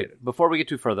appreciated. Before we get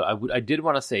too further, I did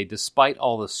want to say, despite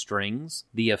all the strings,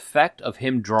 the effect of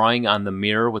him drawing on the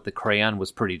mirror with the crayon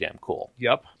was pretty damn cool.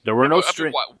 Yep. There were no I mean,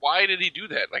 strings. why did he do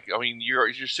that? Like, I mean,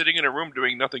 you're sitting in a room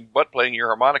doing nothing but playing your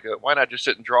harmonica. Why not just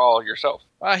sit and draw all yourself?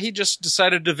 He just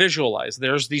decided to visualize.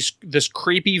 There's this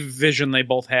creepy vision they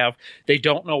both have. They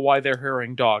don't know why they're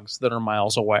hearing dogs that are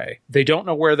miles away. They don't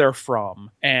know where they're from,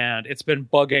 and it's been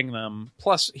bugging them.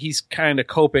 Plus, he's kind of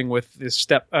coping with his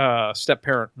foster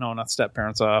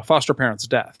parent's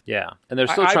death. Yeah. And they're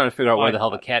still trying to figure out where the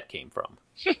hell the cat came from.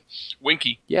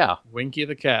 Winky. Yeah. Winky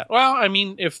the cat. Well, I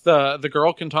mean, if the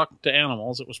girl can talk to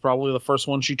animals, it was probably the first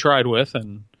one she tried with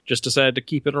and just decided to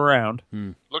keep it around.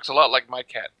 Looks a lot like my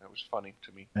cat. That was funny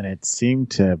to me. And it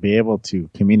seemed to be able to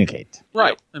communicate.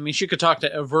 Right. I mean, she could talk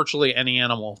to virtually any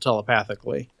animal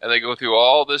telepathically. And they go through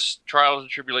all this trials and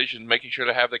tribulations, making sure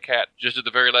to have the cat just at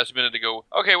the very last minute to go,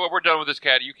 okay, well, we're done with this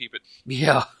cat. You keep it.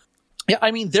 Yeah. Yeah,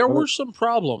 I mean, there were some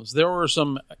problems. There were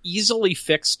some easily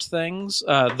fixed things.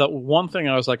 The one thing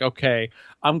I was like, okay,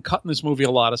 I'm cutting this movie a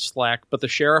lot of slack, but the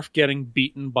sheriff getting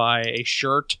beaten by a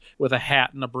shirt with a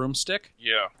hat and a broomstick,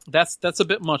 Yeah. that's a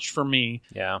bit much for me.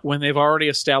 Yeah. When they've already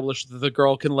established that the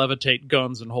girl can levitate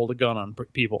guns and hold a gun on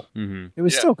people. Mm-hmm. It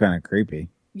was still kind of creepy.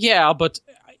 Yeah, but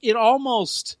it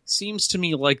almost seems to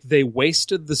me like they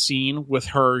wasted the scene with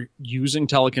her using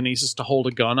telekinesis to hold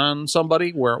a gun on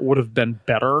somebody where it would have been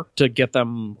better to get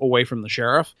them away from the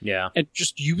sheriff. Yeah. And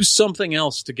just use something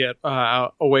else to get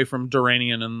away from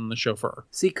Duranian and the chauffeur.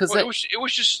 See, because Well, it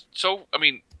was just so, I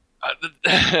mean,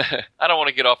 I don't want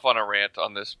to get off on a rant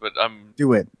on this, but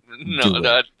Do it.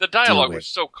 the dialogue Do it. was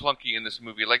so clunky in this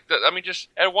movie. Like, I mean, just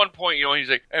at one point, he's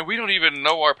like, and we don't even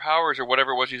know our powers or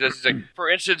whatever it was. He says, he's like,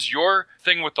 for instance, your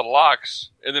thing with the locks.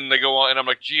 And then they go on, and I'm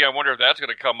like, gee, I wonder if that's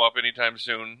going to come up anytime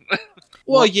soon.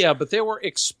 Well, yeah, but they were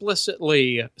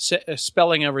explicitly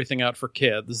spelling everything out for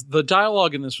kids. The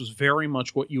dialogue in this was very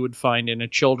much what you would find in a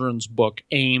children's book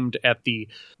aimed at the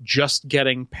just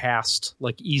getting past,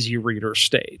 like, easy reader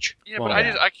stage. Yeah, Well, but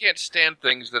yeah. I can't stand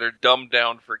things that are dumbed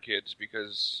down for kids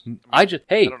because I don't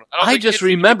know. I don't think just kids need to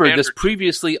be remembered this pampered.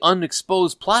 previously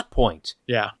unexposed plot point.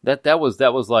 Yeah. That was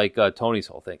like Tony's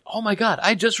whole thing. Oh my god,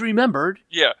 I just remembered.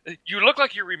 Yeah, you look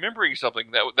like you're remembering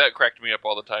something. That cracked me up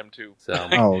all the time too. So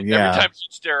Oh, yeah. Every time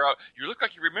you'd stare out, you look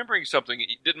like you're remembering something.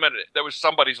 It didn't matter. That was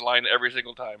somebody's line every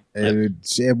single time.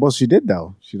 Well, she did,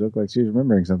 though. She looked like she was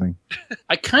remembering something.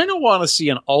 I kind of want to see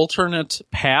an alternate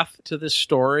path to this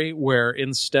story where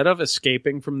instead of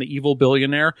escaping from the evil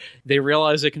billionaire, they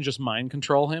realize they can just mind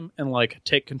control him and like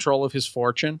take control of his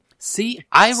fortune. see,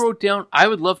 I wrote down I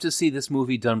would love to see this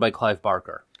movie done by Clive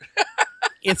Barker.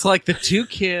 It's like the two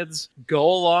kids go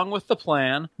along with the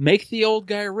plan, make the old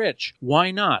guy rich. Why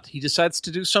not? He decides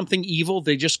to do something evil.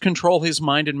 They just control his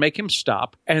mind and make him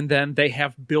stop. And then they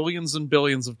have billions and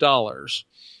billions of dollars.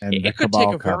 And the It could take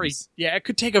cabal a comes. it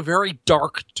could take a very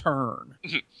dark turn.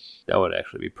 That would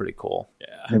actually be pretty cool.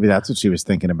 Maybe that's what she was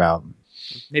thinking about.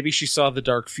 Maybe she saw the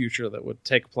dark future that would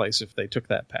take place if they took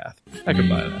that path. I could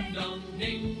buy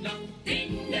that.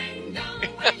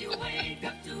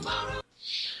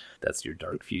 That's your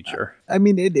dark future. I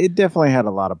mean, it definitely had a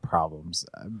lot of problems,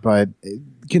 but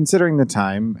considering the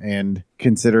time and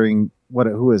considering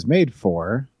who it was made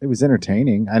for. It was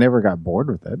entertaining. I never got bored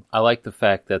with it. I like the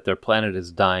fact that their planet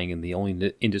is dying and the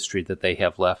only industry that they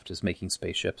have left is making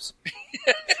spaceships.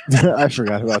 I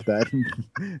forgot about that.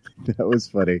 That was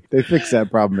funny. They fixed that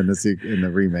problem in the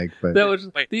remake, but That was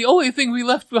the only thing we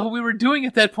left while we were doing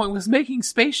at that point was making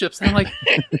spaceships. And I'm like,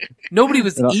 nobody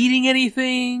was eating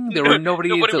anything. There were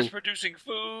nobody was producing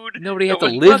food. Nobody had to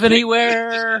There was live nothing.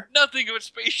 anywhere. Nothing but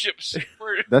spaceships.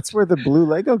 that's where the blue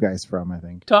Lego guy's from, I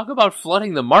think. Talk about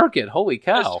flooding the market. Holy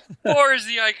cow. As far as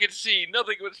the eye could see,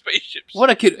 nothing but spaceships. What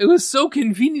a kid. It was so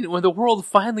convenient when the world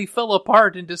finally fell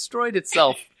apart and destroyed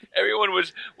itself. Everyone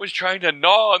was trying to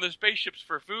gnaw on the spaceships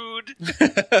for food.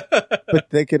 But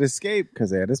they could escape because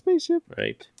they had a spaceship.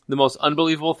 Right. The most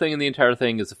unbelievable thing in the entire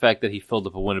thing is the fact that he filled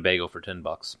up a Winnebago for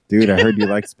 $10. Dude, I heard you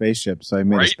like spaceships, so I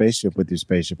made a Right? spaceship with your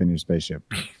spaceship and your spaceship.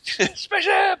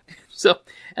 Spaceship! So,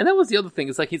 and that was the other thing.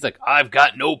 It's like, he's like, I've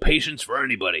got no patience for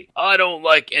anybody. I don't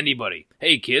like anybody.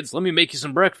 Hey, kids, let me make you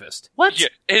some breakfast. What? Yeah,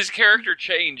 his character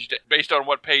changed based on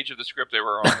what page of the script they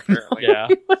were on, apparently. Yeah.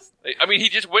 I mean, he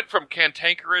just went from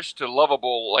cantankerous to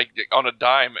lovable, like, on a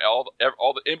dime,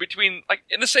 all the in between, like,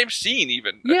 in the same scene,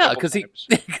 even. a Yeah, couple because times.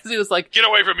 he was like, Get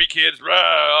away from me, kids! Rah,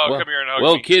 oh, well, come here and hug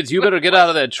well, me. kids, you better get out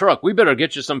of that truck. We better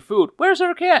get you some food. Where's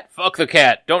our cat? Fuck the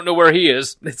cat. Don't know where he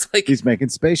is. It's like, He's making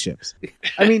spaceships.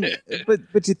 I mean,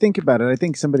 but you think about it. I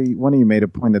think one of you made a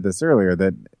point of this earlier,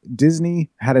 that Disney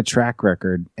had a track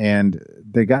record, and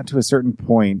they got to a certain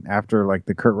point after like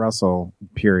the Kurt Russell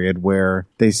period where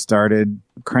they started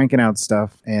cranking out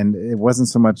stuff, and it wasn't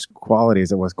so much quality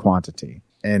as it was quantity.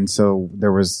 And so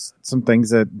there was some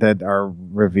things that are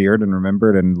revered and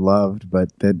remembered and loved, but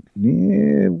that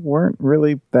weren't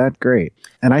really that great.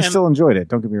 And I still enjoyed it.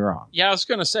 Don't get me wrong. Yeah, I was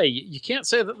going to say, you can't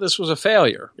say that this was a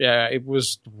failure. Yeah, it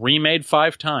was remade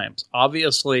 5 times.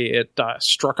 Obviously, it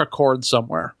struck a chord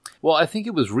somewhere. well, I think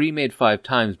it was remade 5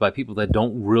 times by people that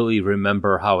don't really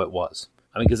remember how it was.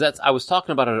 I mean, because I was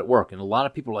talking about it at work, and a lot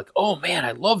of people were like, oh man,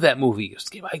 I love that movie.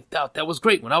 I thought that was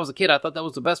great. When I was a kid, I thought that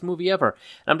was the best movie ever.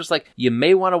 And I'm just like, you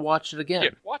may want to watch it again. Yeah,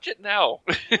 watch it now.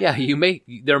 Yeah,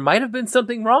 there might have been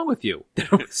something wrong with you.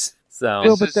 So,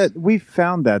 Well, but we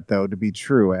found that though to be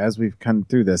true as we've come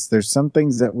through this. There's some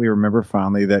things that we remember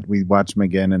fondly that we watch them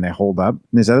again and they hold up. And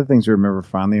there's other things we remember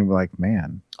fondly and we're like,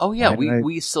 man. oh yeah, why did I-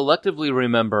 we selectively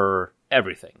remember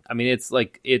everything. I mean,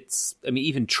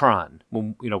 even Tron.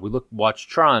 When we watch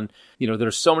Tron,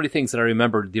 there's so many things that I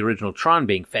remember the original Tron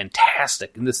being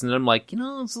fantastic, and this, and I'm like,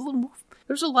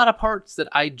 there's a lot of parts that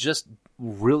I just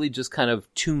really just kind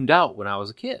of tuned out when I was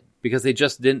a kid because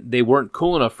they weren't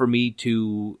cool enough for me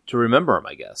to remember them,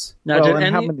 I guess. Now, Well, did and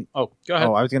any... how many- Oh, go ahead.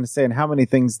 Oh, I was going to say, and how many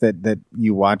things that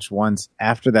you watch once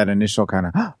after that initial kind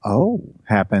of,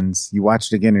 happens, you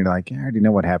watch it again and you're like, I already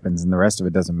know what happens, and the rest of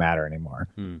it doesn't matter anymore.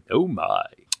 Oh my.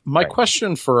 My Right.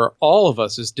 question for all of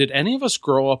us is, did any of us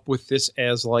grow up with this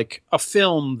as like a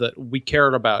film that we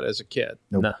cared about as a kid?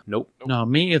 Nope. Nah, nope. No,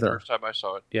 me either. First time I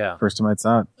saw it. Yeah. First time I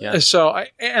saw it. Yeah. So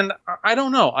I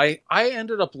don't know. I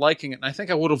ended up liking it, and I think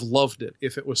I would have loved it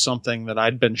if it was something that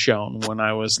I'd been shown when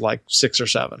I was like 6 or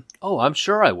 7. Oh, I'm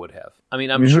sure I would have. I mean,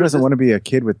 I I'm mean, sure who doesn't this- want to be a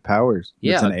kid with powers?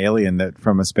 Yeah. It's an alien that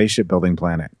from a spaceship building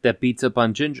planet that beats up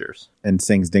on gingers. and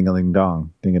sings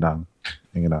ding-a-ling-dong, ding-a-dong,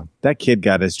 ding-a-dong. That kid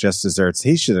got his just desserts.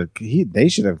 They should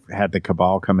have had the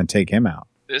Cabal come and take him out.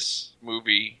 This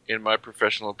movie, in my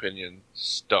professional opinion,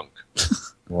 stunk.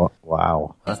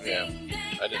 Wow. Yeah,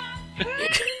 I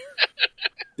didn't.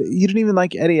 You didn't even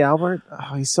like Eddie Albert?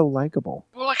 Oh, he's so likable.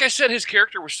 Well, like I said, his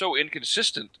character was so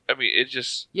inconsistent. I mean, it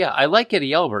just Yeah, I like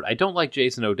Eddie Albert. I don't like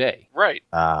Jason O'Day. right.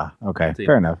 Okay. See.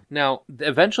 Fair enough. Now,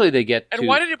 eventually they get And to...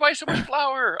 why did you buy so much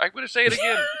flour? I'm going to say it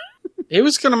again. He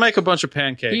was going to make a bunch of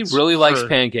pancakes. He really likes for-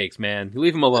 pancakes, man.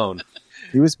 Leave him alone.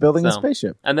 He was building a So-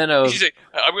 spaceship. And then He's like,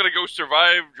 I'm going to go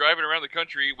survive driving around the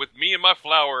country with me and my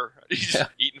flour. He's just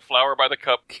eating flour by the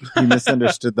cup. He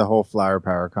misunderstood the whole flower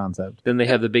power concept. they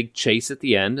have the big chase at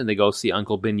the end, and they go see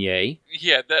Uncle Beignet.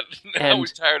 Yeah, I And-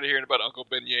 was tired of hearing about Uncle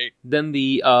Beignet. Then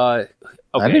the I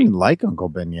okay, didn't like Uncle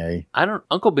Beignet.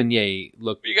 Uncle Beignet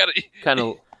looked You got to. kind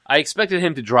of. I expected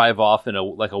him to drive off in a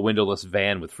windowless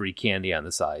van with free candy on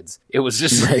the sides. It was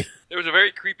just There was a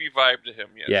very creepy vibe to him.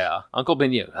 Yes. yeah, Uncle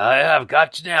Beignet. I've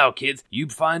got you now, kids. You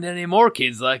find any more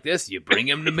kids like this, you bring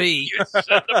them to me. You send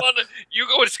them on you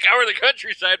go and scour the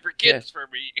countryside for kids for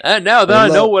me. And now that I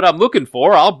know what I'm looking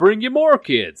for, I'll bring you more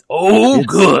kids. Oh, Kids.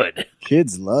 good.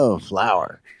 Kids love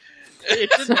flour.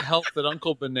 It didn't help that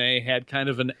Uncle Benet had kind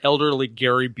of an elderly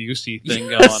Gary Busey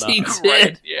thing Yes, going he on. did.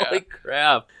 Right, yeah. Holy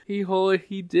crap.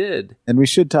 He did. And we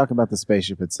should talk about the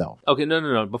spaceship itself. Okay,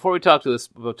 no. Before we talk about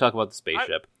the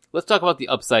spaceship, let's talk about the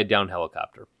upside down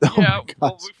helicopter. Oh Yeah, my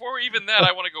well, gosh. before even that,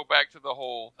 I want to go back to the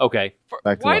whole. Okay.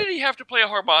 Back to Why what? did he have to play a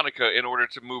harmonica in order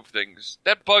to move things?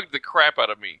 That bugged the crap out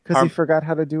of me. Because he forgot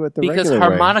how to do it the Because regular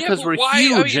way. harmonicas Yeah, were but why?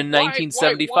 huge I mean, in why-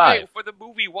 1975. Why for the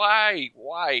movie? Why?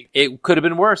 It could have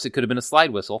been worse. It could have been a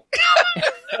slide whistle.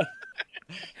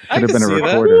 I Could have can been a see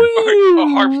that. recorder. A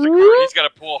harpsichord. He's got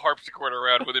to pull a harpsichord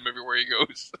around with him everywhere he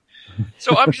goes.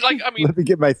 So I'm just like, I mean, Let me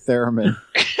get my theremin.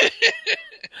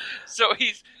 so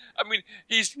he's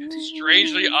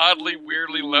strangely, oddly,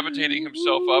 weirdly levitating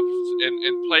himself up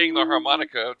and playing the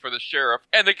harmonica for the sheriff.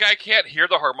 And the guy can't hear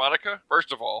the harmonica,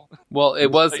 first of all. Well, it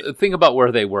was think about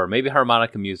where they were. Maybe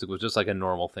harmonica music was just like a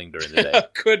normal thing during the day.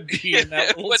 Could be in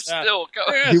that little But town. still,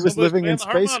 Yeah, He was somebody's living playing in the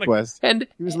Space harmonica. Quest. And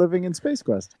He was living in Space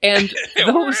Quest.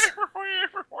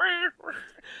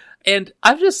 And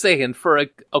I'm just saying,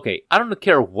 I don't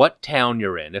care what town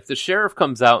you're in. If the sheriff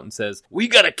comes out and says, "We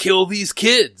gotta kill these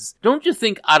kids," don't you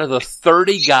think out of the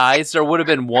 30 guys, there would have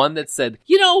been one that said,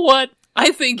 "You know what?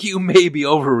 I think you may be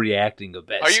overreacting a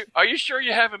bit." Are you sure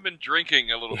you haven't been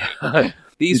drinking a little bit?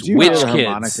 These Did you witch hear the kids.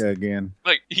 harmonica again?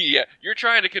 Like, yeah, you're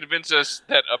trying to convince us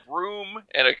that a broom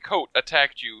and a coat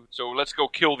attacked you, so let's go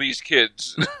kill these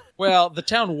kids. Well, the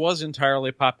town was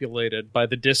entirely populated by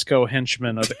the disco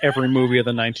henchmen of every movie of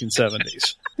the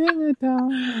 1970s.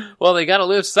 Well, they gotta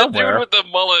live Dude somewhere. with the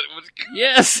mullet was.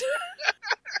 Yes.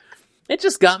 It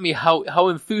just got me how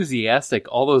enthusiastic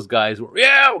all those guys were.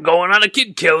 Yeah, we're going on a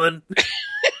kid killing.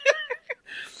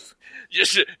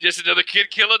 Just another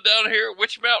kid killing down here at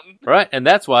Witch Mountain. Right, and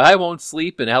that's why I won't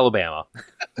sleep in Alabama.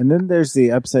 And then there's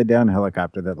the upside down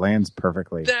helicopter that lands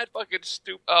perfectly. That fucking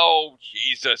stupid. Oh,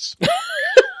 Jesus.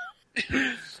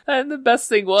 And the best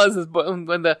thing was is when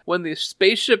the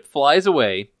spaceship flies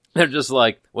away, they're just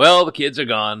like, "Well, the kids are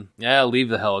gone. Yeah, leave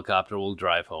the helicopter. We'll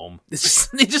drive home."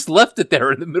 They just left it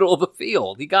there in the middle of the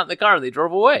field. He got in the car and they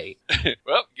drove away.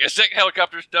 Well, guess that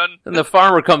helicopter's done. And the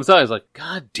farmer comes out. He's like,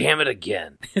 "God damn it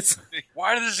again!"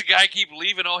 Why does this guy keep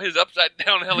leaving all his upside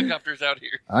down helicopters out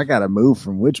here? I gotta move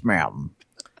from Witch Mountain.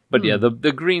 But yeah, the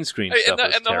green screen Hey, stuff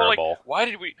was and the whole, terrible.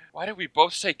 like, why did we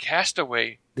both say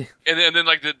Castaway? and then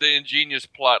like the ingenious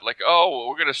plot, like, oh,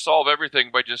 we're gonna solve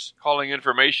everything by just calling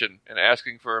information and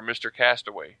asking for a Mr.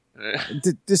 Castaway.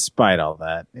 Despite all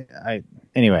that,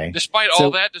 anyway. Despite So-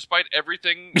 all that, despite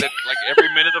everything that, like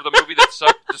every minute of the movie that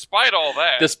sucked, despite all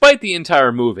that, Despite the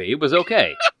entire movie, it was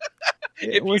okay.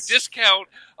 if you discount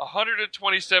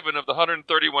 127 of the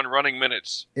 131 running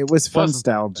minutes, It was fun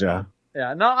nostalgia.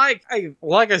 Yeah, no, I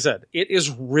like I said, it is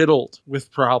riddled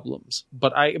with problems,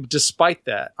 but despite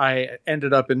that, I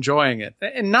ended up enjoying it,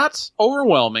 and not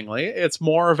overwhelmingly. It's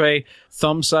more of a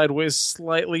thumb sideways,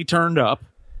 slightly turned up.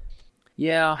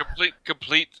 Yeah.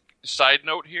 complete side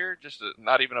note here, just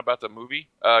not even about the movie.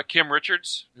 Kim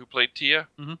Richards, who played Tia,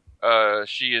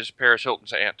 she is Paris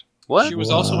Hilton's aunt. What? She was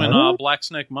also in Black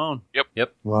Snake Moan.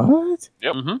 What?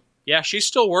 Yep. Mm-hmm. Yeah, she's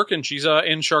still working. She's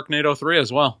in Sharknado 3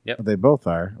 as well. They both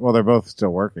are. Well, they're both still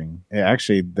working.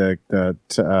 Actually, the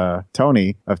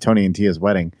Tony of Tony and Tia's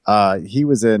Wedding, he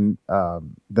was in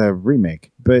the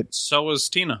remake. But So was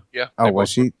Tina. Yeah. oh, they was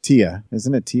both- she Tia?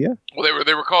 Isn't it Tia? Well,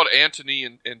 they were called Antony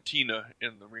and Tina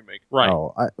in the remake. Right.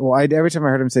 Oh, every time I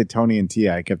heard him say Tony and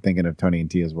Tia, I kept thinking of Tony and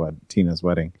Tina's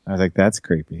wedding. I was like, that's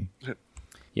creepy.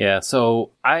 Yeah,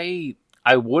 so I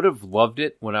would have loved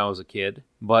it when I was a kid,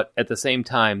 but at the same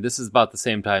time, this is about the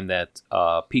same time that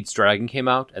Pete's Dragon came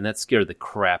out, and that scared the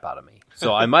crap out of me.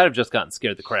 So I might have just gotten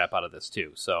scared the crap out of this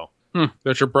too. So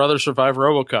Bet your brother survived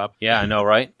RoboCop. yeah, I know,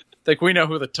 right? Think we know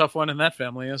who the tough one in that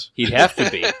family is. He'd have to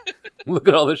be. Look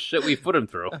at all this shit we put him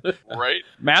through. Right?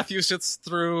 Matthew sits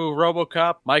through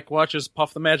RoboCop. Mike watches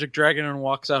Puff the Magic Dragon and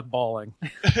walks out bawling.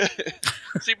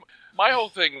 See, my whole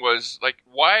thing was, like,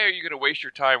 why are you going to waste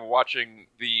your time watching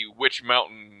the Witch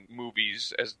Mountain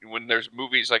movies when there's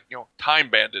movies like, Time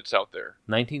Bandits out there?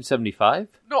 1975?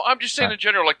 No, I'm just saying in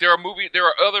general, like, there are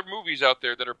other movies out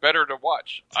there that are better to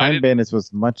watch. Time Bandits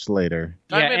was much later.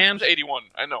 Time Yeah, Bandits and- was 81,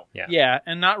 I know. Yeah,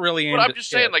 and not really aimed But I'm at just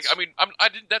saying, like, kids. I mean, I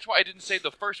didn't. That's why I didn't say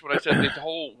the first one. I said the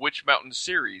whole Witch Mountain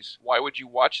series. Why would you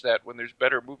watch that when there's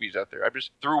better movies out there? I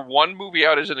just threw one movie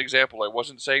out as an example. I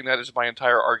wasn't saying that as my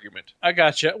entire argument. I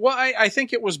gotcha. Well, I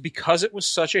think it was because it was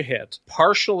such a hit,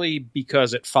 partially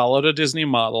because it followed a Disney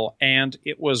model, and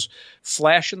it was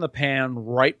flash in the pan,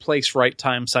 right place, right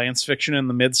time science fiction in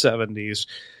the mid-70s.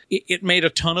 it made a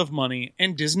ton of money,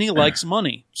 and Disney likes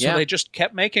money. So Yeah. they just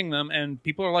kept making them, and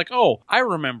people are like, oh, I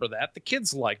remember that. The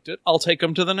kids liked it. I'll take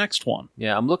them to the next one.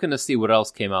 Yeah, I'm looking to see what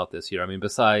else came out this year. I mean,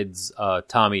 besides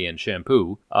Tommy and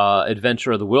Shampoo,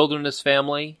 Adventure of the Wilderness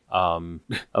Family,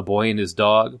 A Boy and His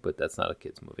Dog, but that's not a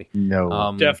kid's movie.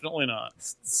 No. Definitely not.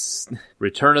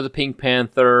 Return of the Pink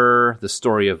Panther, The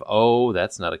Story of O,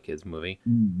 that's not a kid's movie.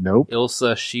 Nope.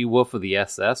 Ilsa, She-Wolf of the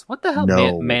SS, what the hell?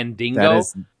 No. Mandingo, That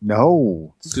is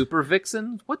no. Super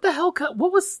Vixen, what the hell?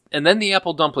 What was? And then the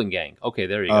Apple Dumpling Gang. Okay,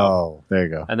 there you go. Oh, there you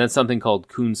go. And then something called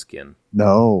Coonskin.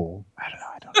 No. I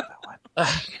don't know that one.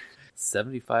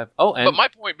 75. Oh, and But my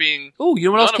point being, oh, you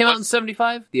know what else none of came out us- in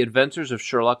 75? The Adventures of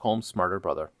Sherlock Holmes' Smarter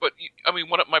Brother. but I mean,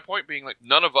 my point being, like,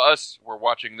 none of us were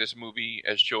watching this movie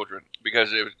as children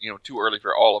because it was, too early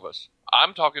for all of us.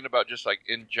 I'm talking about just like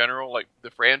in general, like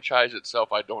the franchise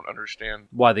itself. I don't understand.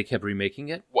 Why they kept remaking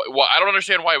it? I don't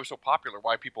understand why it was so popular.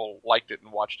 Why people liked it and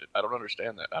watched it. I don't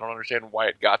understand that. I don't understand why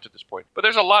it got to this point. But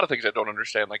there's a lot of things I don't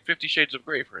understand, like 50 Shades of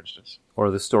Grey, for instance. Or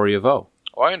The Story of O.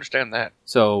 Oh, I understand that.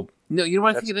 So, no, you know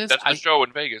what I think it is? That's the show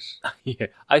in Vegas. Yeah,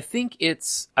 I think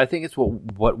it's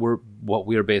what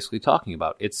we are basically talking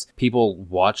about. It's people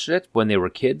watched it when they were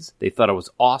kids. They thought it was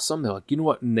awesome. They're like, you know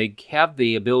what? And they have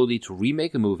the ability to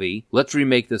remake a movie. Let's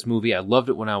remake this movie. I loved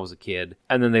it when I was a kid.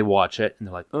 And then they watch it and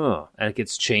they're like, ugh. And it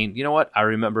gets changed. You know what? I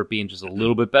remember it being just a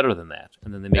little bit better than that.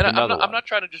 And then they make And another one. I'm not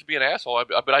trying to just be an asshole,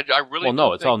 but I really. Well, no,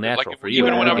 do it's think all that, natural like, for if- you.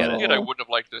 Even when I I was get a it. kid, I wouldn't have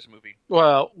liked this movie.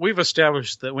 Well, we've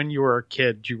established that when you were a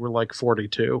kid, you were like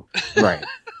 42. Right.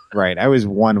 Right. I was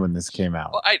 1 when this came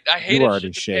out. Well, I You hated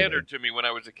already shit that shaded. pandered to me when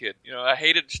I was a kid. I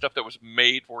hated stuff that was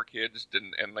made for kids,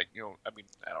 and like, I mean,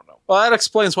 I don't know. Well, that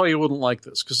explains why you wouldn't like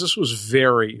this, because this was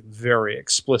very, very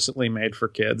explicitly made for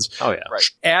kids. Oh, yeah. Right.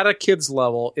 At a kid's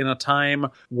level in a time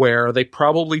where they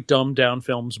probably dumbed down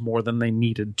films more than they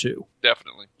needed to.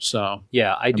 Definitely. So,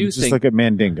 Yeah, I do just think. look at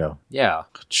Mandingo. Yeah,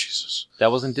 Jesus.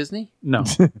 that wasn't Disney? No.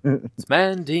 It's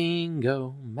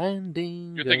Mandingo,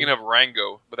 Mandingo. You're thinking of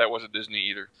Rango, but that wasn't Disney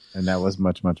either. And that was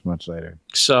much, much, much later.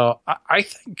 So, I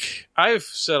think I've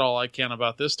said all I can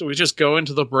about this. Do we just go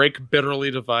into the break bitterly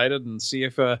divided and see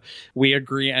if we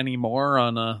agree any more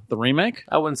on the remake?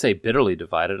 I wouldn't say bitterly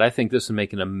divided. I think this would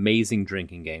make an amazing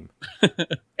drinking game.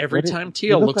 Every What it- time you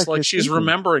Teal look looks like like you're she's thinking.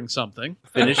 remembering something.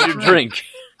 Finish your drink.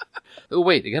 Oh,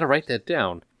 wait, you gotta write that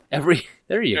down.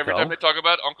 There you Every go. time they talk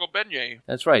about Uncle Beignet.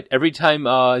 That's right. Every time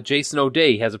Jason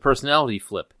O'Day has a personality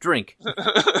flip, drink.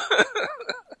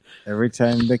 Every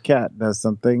time the cat does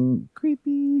something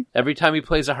creepy. Every time he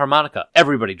plays a harmonica,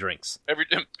 everybody drinks.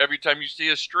 Every time you see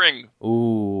a string.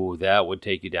 Ooh, that would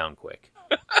take you down quick.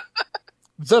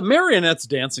 The marionettes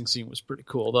dancing scene was pretty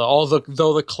cool.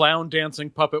 Though the clown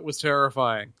dancing puppet was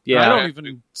terrifying. Yeah. I don't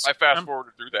even. I fast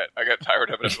forwarded through that. I got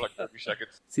tired of it after like 30 seconds.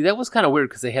 See, that was kind of weird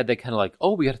because they had that kind of like,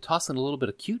 oh, we got to toss in a little bit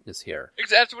of cuteness here.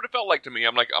 Exactly, that's what it felt like to me.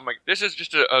 I'm like, this is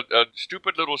just a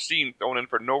stupid little scene thrown in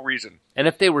for no reason. And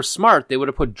if they were smart, they would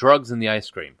have put drugs in the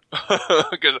ice cream.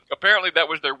 Because apparently that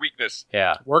was their weakness.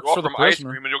 Yeah, Works Go for the from ice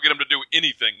prisoner. cream and you'll get them to do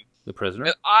anything. the prisoner.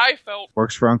 And I felt,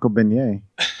 Works for Uncle Beignet.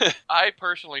 I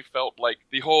personally felt like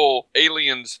the whole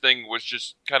aliens thing was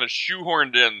just kind of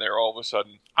shoehorned in there all of a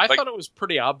sudden. I Like, thought it was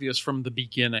pretty obvious from the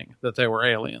beginning that they were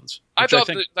aliens. I which thought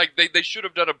think, that, like they should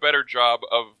have done a better job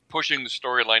of pushing the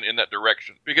storyline in that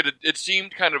direction because it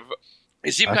seemed kind of.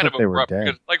 It seemed I kind of thought they were abrupt dead.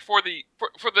 because, like, for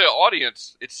the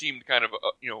audience, it seemed kind of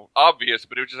obvious,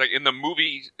 but it was just like in the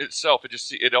movie itself,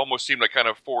 it almost seemed like kind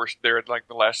of forced. There at like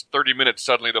the last 30 minutes,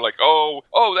 suddenly they're like, oh,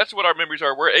 that's what our memories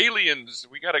are. We're aliens.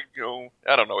 We gotta go.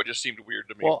 I don't know. It just seemed weird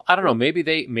to me. Well, I don't know. Maybe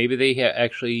they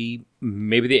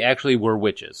actually were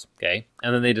witches. Okay,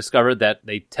 and then they discovered that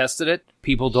they tested it.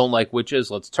 People don't like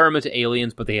witches. Let's turn them into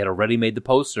aliens. But they had already made the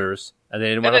posters, and they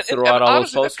didn't want to throw out all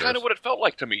honestly, those that's posters. kind of what it felt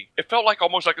like to me. It felt like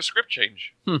almost like a script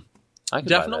change. I could buy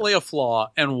definitely a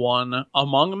flaw, and one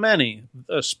among many,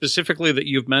 specifically that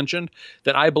you've mentioned,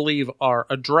 that I believe are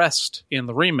addressed in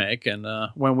the remake. And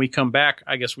when we come back,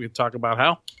 I guess we could talk about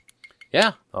how. that.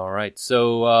 Yeah. All right.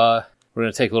 So we're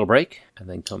going to take a little break and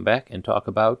then come back and talk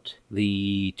about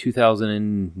the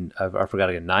 2000. I forgot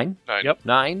again. 9. Yep.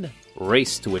 9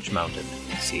 Race to Witch Mountain.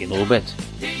 See you in a little bit.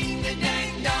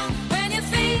 When you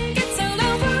think it's all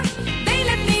over, they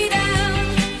let me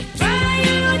down. Dry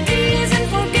your tears and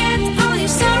forget all your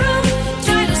sorrow.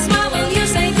 Try to smile while you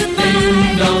say goodbye.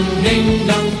 Ding dong, ding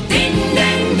dong, ding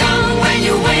dang dong. When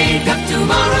you wake up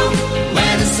tomorrow,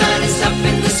 where the sun is up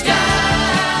in the sky.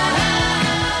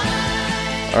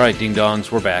 All right, ding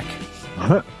dongs, we're back.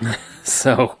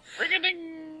 So. Ring-a-ding.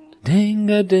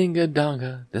 Dinga dinga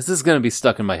donga. This is going to be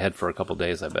stuck in my head for a couple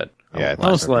days, I bet. Yeah, it's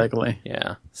Most likely.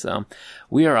 Yeah. So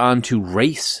we are on to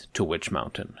Race to Witch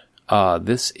Mountain.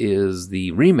 This is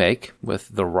the remake with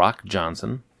The Rock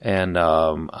Johnson and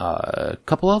a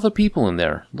couple other people in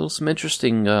there. Some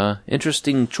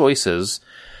interesting choices.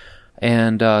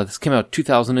 And this came out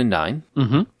 2009.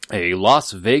 Mm-hmm. A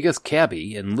Las Vegas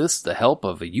cabbie enlists the help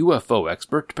of a UFO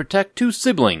expert to protect two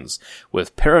siblings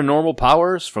with paranormal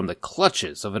powers from the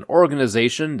clutches of an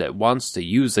organization that wants to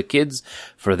use the kids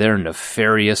for their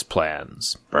nefarious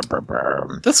plans.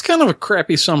 That's kind of a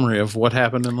crappy summary of what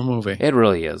happened in the movie. It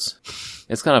really is.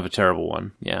 It's kind of a terrible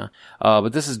one, yeah. But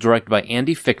this is directed by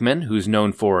Andy Fickman, who's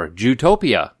known for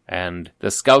Zootopia and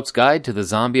The Scout's Guide to the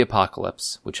Zombie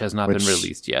Apocalypse, which has not been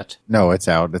released yet. No, it's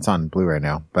out. It's on Blu-ray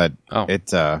now. But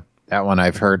it's that one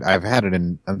I've heard. I've had it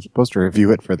in. I'm supposed to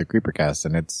review it for the Creepercast,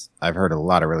 and I've heard a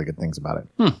lot of really good things about it.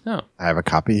 Oh. I have a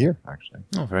copy here, actually.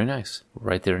 Oh, very nice.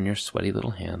 Right there in your sweaty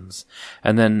little hands.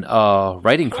 And then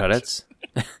writing credits,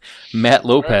 Matt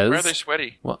Lopez. Why are they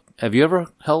sweaty? Well, have you ever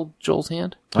held Joel's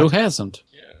hand? Who hasn't?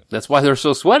 That's why they're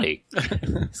so sweaty.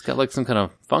 He's got like some kind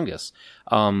of fungus.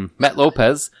 Matt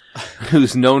Lopez,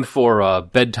 who's known for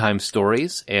Bedtime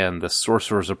Stories and The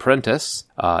Sorcerer's Apprentice,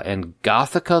 and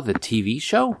Gothica, the TV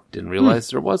show. Didn't realize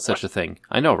there was such a thing.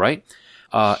 I know, right?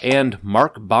 And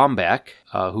Mark Bomback,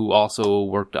 who also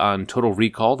worked on Total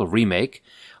Recall, the remake,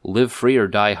 Live Free or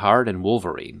Die Hard, and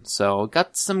Wolverine. So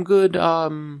got some good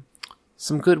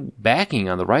backing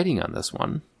on the writing on this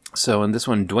one. So in this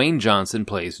one, Dwayne Johnson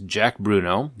plays Jack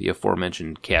Bruno, the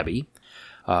aforementioned cabbie.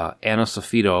 Anna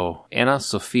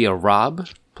Sophia Robb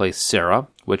plays Sarah,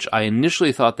 which I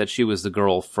initially thought that she was the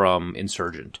girl from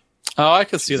Insurgent. Oh, I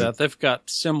could see that. They've got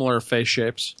similar face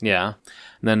shapes. Yeah.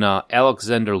 And then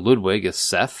Alexander Ludwig as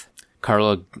Seth.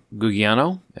 Carla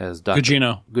Gugino as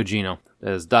Gugino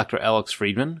as Dr. Alex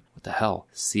Friedman. What the hell?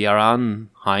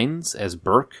 Ciaran Hines as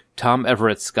Burke. Tom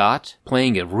Everett Scott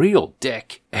playing a real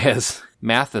dick as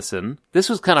Matheson. This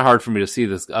was kind of hard for me to see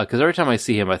this, because every time I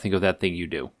see him, I think of That Thing You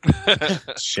Do.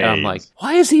 And I'm like,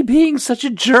 why is he being such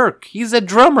a jerk? He's a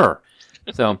drummer.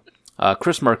 So,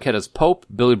 Chris Marquette as Pope,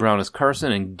 Billy Brown as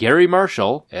Carson, and Gary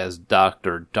Marshall as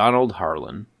Dr. Donald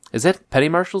Harlan. Is that Penny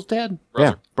Marshall's dad?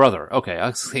 Yeah. Brother. Okay, I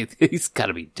was saying, he's got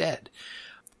to be dead.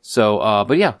 So,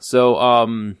 but yeah,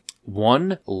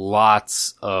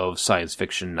 lots of science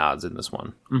fiction nods in this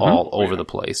one, all over the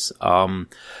place.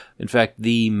 In fact,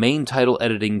 the main title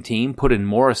editing team put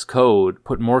Morse code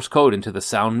into the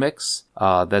sound mix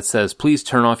that says, "Please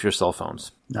turn off your cell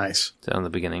phones." Nice. Down the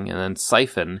beginning. And then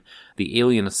Siphon, the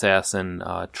alien assassin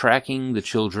tracking the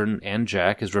children and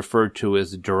Jack, is referred to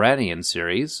as the Duranian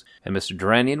series. And Mr.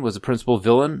 Duranian was the principal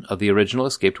villain of the original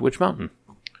Escape to Witch Mountain.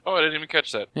 Oh, I didn't even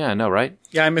catch that. Yeah, I know, right?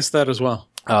 Yeah, I missed that as well.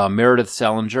 Meredith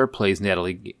Salinger plays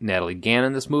Natalie Gann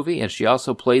in this movie, and she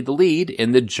also played the lead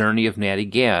in The Journey of Natty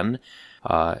Gann,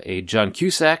 a John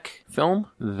Cusack film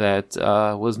that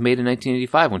was made in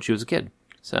 1985 when she was a kid.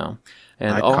 So,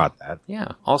 and I caught that. Yeah.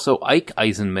 Also, Ike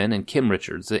Eisenman and Kim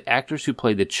Richards, the actors who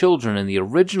played the children in the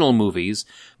original movies,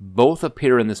 both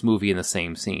appear in this movie in the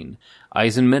same scene.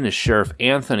 Eisenman is Sheriff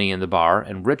Anthony in the bar,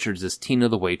 and Richards is Tina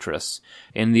the waitress.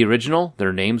 In the original,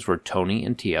 their names were Tony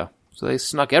and Tia. So they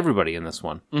snuck everybody in this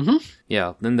one. Mm-hmm.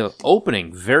 Yeah. Then the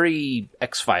opening, very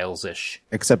X-Files-ish.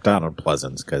 Except Donald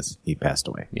Pleasance, because he passed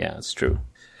away. Yeah, it's true.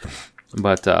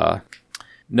 But,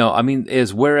 no, I mean,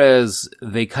 whereas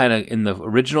they kind of, in the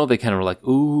original, they kind of were like,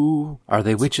 ooh, are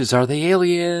they witches? Are they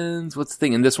aliens? What's the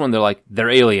thing? In this one, they're like, they're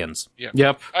aliens. Yeah.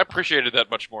 Yep. I appreciated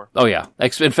that much more. Oh, yeah.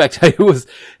 In fact, I was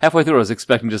halfway through, I was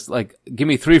expecting just like, give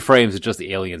me 3 frames of just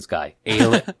the aliens guy.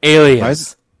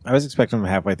 Aliens. I was expecting them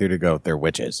halfway through to go, they're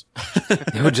witches.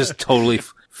 They would just totally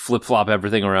flip-flop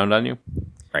everything around on you.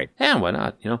 Right. Yeah, why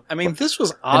not? You know? I mean, this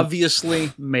was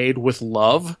obviously made with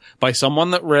love by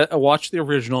someone that watched the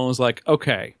original and was like,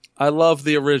 okay, I love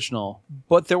the original,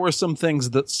 but there were some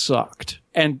things that sucked.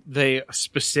 And they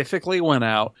specifically went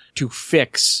out to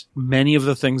fix many of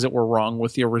the things that were wrong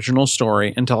with the original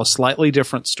story and tell a slightly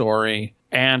different story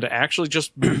and actually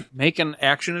just make an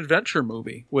action-adventure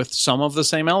movie with some of the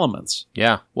same elements.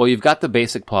 Yeah. Well, you've got the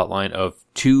basic plotline of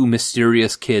 2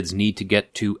 mysterious kids need to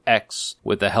get to X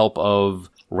with the help of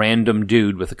random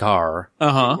dude with a car.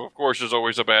 Uh-huh. Who, of course, is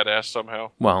always a badass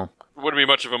somehow. Well, It wouldn't be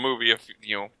much of a movie if,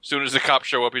 as soon as the cops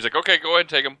show up, he's like, okay, go ahead and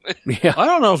take him. yeah. I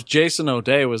don't know if Jason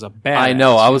O'Day was a badass. I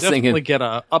know, I was You definitely thinking- get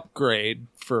a upgrade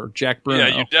for Jack Bruno.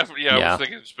 Yeah, you definitely, I Yeah. was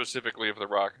thinking specifically of The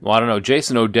Rock. Well, I don't know.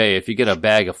 Jason O'Day, if you get a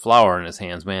bag of flour in his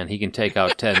hands, man, he can take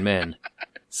out 10 men.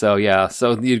 So, yeah.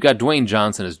 So you've got Dwayne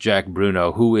Johnson as Jack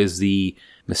Bruno, who is the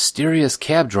mysterious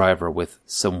cab driver with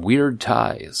some weird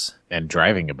ties. And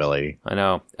driving ability. I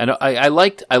know. I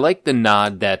liked the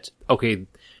nod that, okay,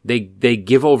 they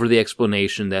give over the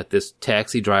explanation that this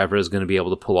taxi driver is going to be able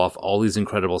to pull off all these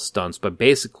incredible stunts, but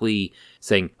basically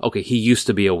saying, okay, he used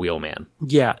to be a wheelman.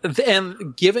 Yeah,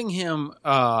 and giving him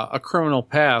a criminal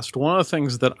past, one of the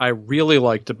things that I really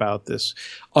liked about this,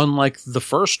 unlike the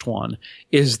first one,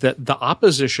 is that the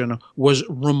opposition was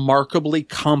remarkably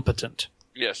competent.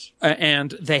 Yes.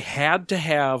 And they had to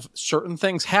have certain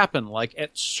things happen, like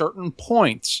at certain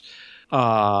points,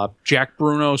 Jack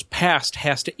Bruno's past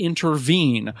has to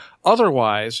intervene.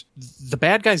 Otherwise, the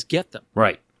bad guys get them.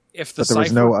 Right. If the But there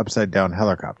was no upside down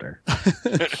helicopter.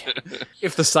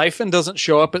 If the siphon doesn't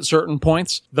show up at certain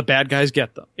points, the bad guys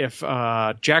get them. If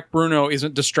Jack Bruno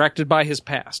isn't distracted by his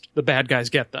past, the bad guys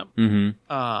get them.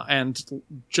 Mm-hmm. And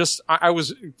just, I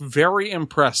was very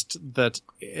impressed that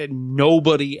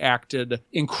nobody acted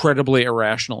incredibly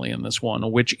irrationally in this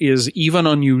one, which is even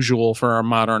unusual for a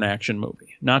modern action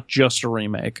movie, not just a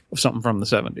remake of something from the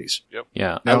 70s.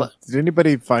 Yeah. Now, did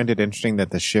anybody find it interesting that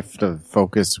the shift of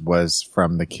focus was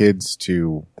from the kids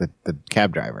to the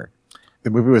cab driver? The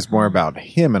movie was more about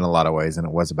him in a lot of ways than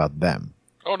it was about them.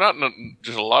 Oh, not in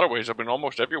just a lot of ways. I mean,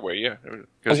 almost every way, yeah.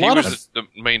 Because he lot was the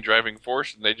main driving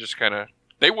force, and they just kind of...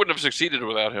 They wouldn't have succeeded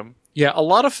without him. Yeah, a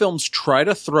lot of films try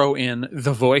to throw in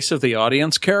the voice of the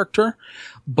audience character,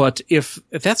 but if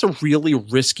that's a really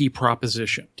risky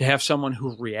proposition, to have someone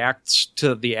who reacts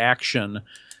to the action.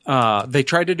 They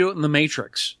tried to do it in The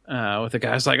Matrix, with the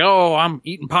guys like, oh, I'm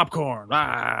eating popcorn,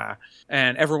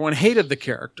 and everyone hated the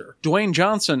character. Dwayne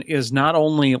Johnson is not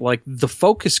only like the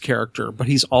focus character, but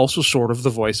he's also sort of the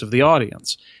voice of the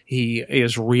audience. He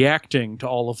is reacting to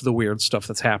all of the weird stuff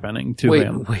that's happening to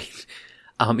him. Wait.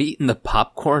 I'm eating the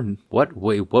popcorn. What?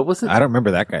 Wait, what was it? I don't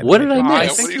remember that guy. What did I I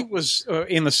miss? think it was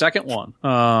in the second one.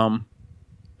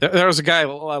 There was a guy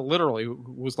literally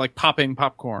who was like popping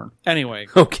popcorn. Anyway.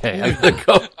 Okay, I gotta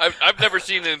go. I've never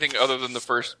seen anything other than the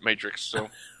first Matrix, so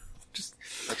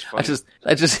that's funny.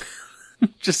 I just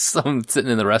someone sitting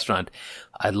in the restaurant.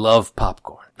 I love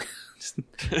popcorn.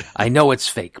 I know it's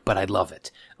fake, but I love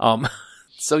it.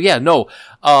 So yeah, no.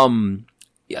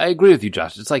 I agree with you,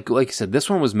 Josh. It's like you said, this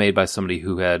one was made by somebody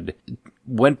who had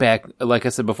went back, like I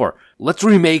said before, let's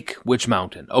remake Witch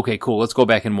Mountain. Okay, cool. Let's go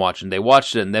back and watch. And they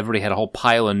watched it, and everybody had a whole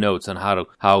pile of notes on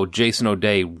how Jason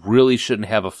O'Day really shouldn't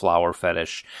have a flower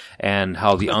fetish, and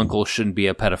how the uncle shouldn't be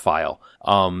a pedophile.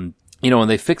 And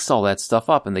they fixed all that stuff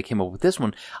up, and they came up with this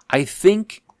one. I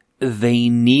think they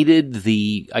needed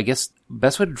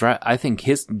best way to drive. I think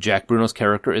Jack Bruno's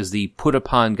character is the put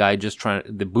upon guy,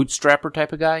 the bootstrapper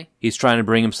type of guy. He's trying to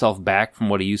bring himself back from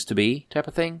what he used to be, type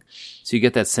of thing. So you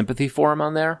get that sympathy for him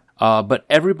on there. But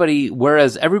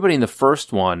whereas everybody in the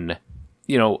first one,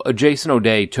 Jason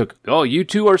O'Day took, oh, you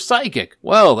two are psychic.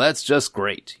 Well, that's just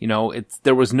great.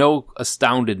 There was no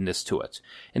astoundedness to it.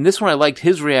 And this one, I liked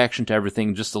his reaction to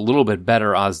everything just a little bit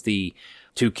better as the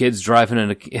two kids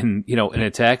driving in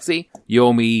a taxi. You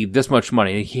owe me this much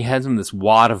money. And he hands him this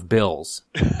wad of bills.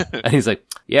 And he's like,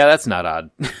 yeah, that's not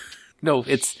odd. No,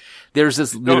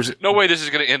 there's no way this is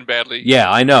going to end badly.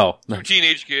 Yeah, I know. Two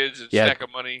teenage kids, a stack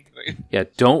of money. Yeah,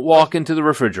 don't walk into the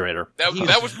refrigerator. That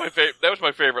was my favorite. That was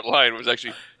my favorite line. Was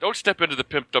actually, don't step into the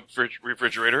pimped up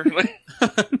refrigerator.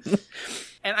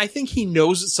 And I think he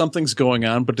knows that something's going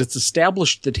on, but it's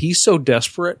established that he's so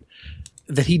desperate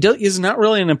that he is not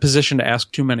really in a position to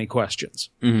ask too many questions.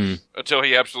 Mm-hmm. Until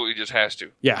he absolutely just has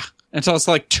to. Yeah. Until it's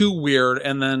like too weird,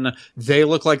 and then they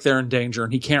look like they're in danger,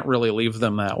 and he can't really leave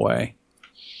them that way.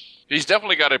 He's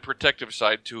definitely got a protective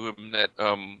side to him that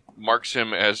marks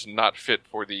him as not fit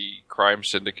for the crime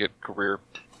syndicate career.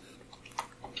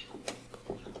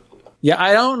 Yeah,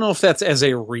 I don't know if that's as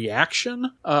a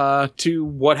reaction to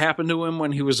what happened to him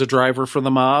when he was a driver for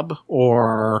the mob,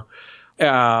 or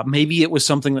maybe it was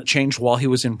something that changed while he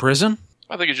was in prison.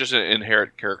 I think it's just an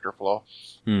inherent character flaw.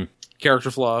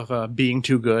 Character flaw of being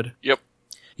too good. Yep.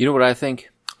 You know what I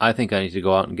think? I think I need to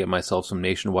go out and get myself some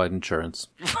nationwide insurance.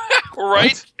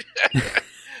 Right?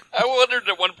 I wondered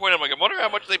at one point, I wonder how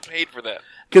much they paid for that.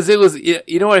 Because it was,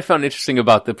 what I found interesting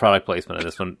about the product placement of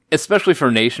this one, especially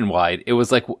for Nationwide, it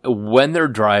was like when they're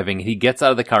driving, he gets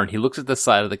out of the car and he looks at the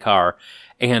side of the car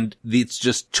and it's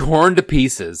just torn to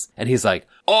pieces. And he's like,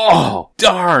 oh,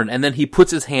 darn. And then he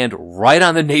puts his hand right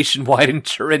on the Nationwide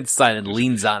insurance sign and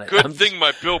leans on it. Good thing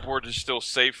my billboard is still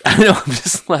safe. I know, I'm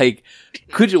just like,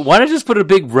 why not just put a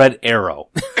big red arrow?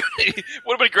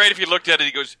 Would have been great if you looked at it and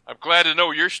he goes, I'm glad to know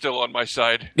you're still on my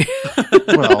side.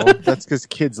 Well, that's because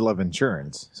kids love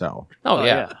insurance, so. Oh,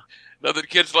 yeah. Nothing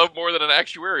kids love more than an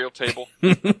actuarial table.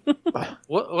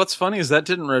 What's funny is that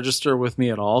didn't register with me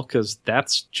at all because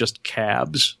that's just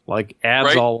cabs, like ads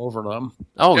Right. all over them.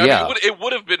 Oh, I mean, yeah. it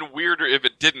would have been weirder if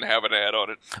it didn't have an ad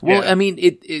on it. Well, Yeah. I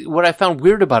mean, what I found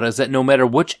weird about it is that no matter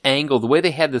which angle, the way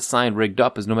they had the sign rigged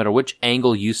up is no matter which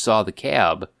angle you saw the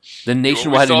cab, the We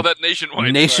nationwide saw that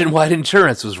nationwide. nationwide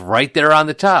insurance was right there on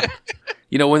the top.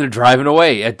 When they're driving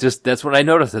away, that's what I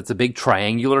noticed. It's a big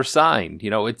triangular sign.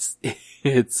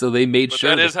 It's so they made But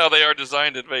sure. that is how they are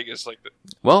designed in Vegas. Like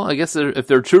Well, I guess if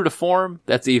they're true to form,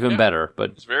 that's even Yeah. better.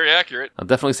 But it's very accurate. I'll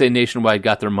definitely say Nationwide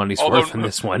got their money's Although worth in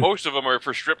this one. most of them are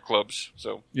for strip clubs.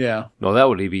 So Yeah. No, that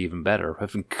would be even better.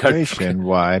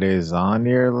 Nationwide is on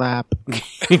your lap.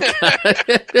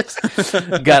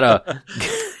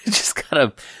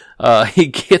 He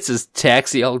gets his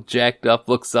taxi all jacked up,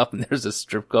 looks up, and there's a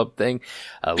strip club thing.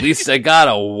 At least I got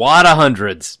a wad of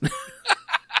hundreds.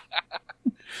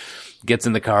 Gets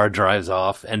in the car, drives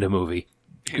off, end of movie.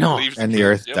 he No, leaves And the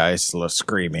kids. earth Yep. dies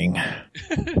screaming.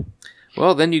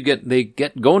 Well, then they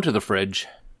go into the fridge,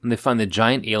 and they find the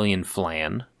giant alien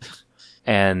flan.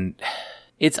 And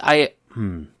I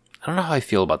don't know how I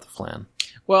feel about the flan.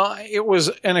 Well, it was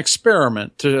an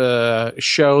experiment to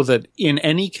show that in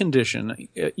any condition,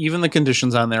 even the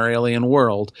conditions on their alien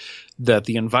world, that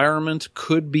the environment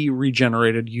could be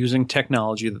regenerated using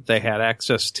technology that they had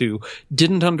access to,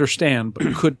 didn't understand,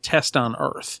 but could test on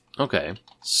Earth. Okay.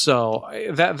 So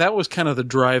that was kind of the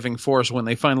driving force when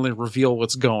they finally reveal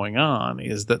what's going on,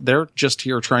 is that they're just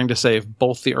here trying to save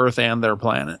both the Earth and their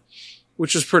planet,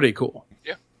 which is pretty cool.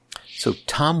 So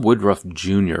Tom Woodruff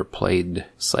Jr. played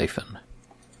Siphon.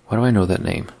 Why do I know that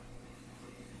name?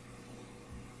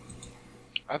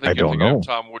 I think I don't thinking of know.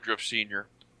 Tom Woodruff Sr.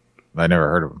 I never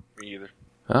heard of him. Me either.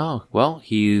 Oh, well,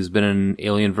 he's been in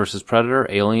Alien vs. Predator,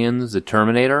 Aliens, The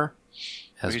Terminator.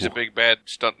 He's a big bad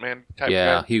stuntman type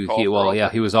Yeah, guy. he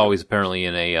was always apparently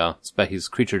in he's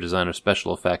creature designer,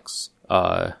 special effects.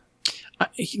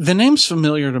 The name's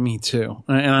familiar to me too,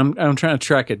 and I'm trying to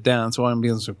track it down, so I'm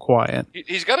being so quiet.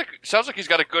 He's got sounds like he's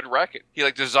got a good racket. He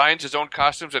designs his own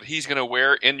costumes that he's going to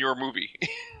wear in your movie.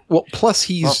 Well, plus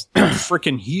he's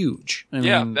freaking huge. I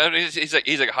mean,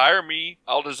 He's like, hire me.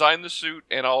 I'll design the suit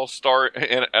and I'll star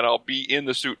and I'll be in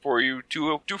the suit for you.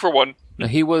 Two for one. Now,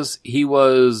 he was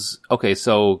okay.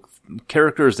 So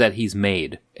characters that he's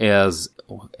made as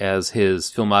his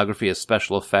filmography as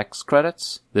special effects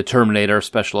credits: The Terminator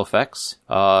special effects.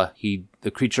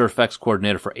 The creature effects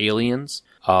coordinator for Aliens.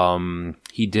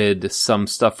 He did some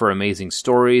stuff for Amazing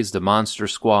Stories, The Monster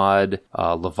Squad,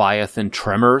 Leviathan,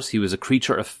 Tremors. He was a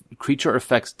creature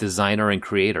effects designer and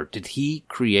creator. Did he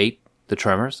create the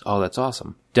Tremors? Oh, that's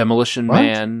awesome. Demolition What?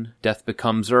 Man, Death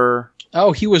Becomes Her.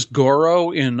 oh, he was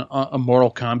Goro in a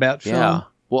Mortal Kombat film. Yeah.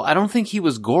 Well, I don't think he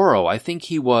was Goro. I think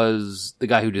he was the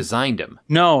guy who designed him.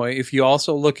 No, if you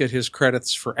also look at his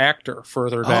credits for actor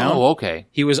further down, Oh, okay.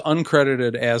 he was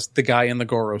uncredited as the guy in the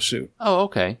Goro suit. Oh,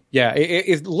 okay. Yeah,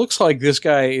 it looks like this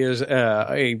guy is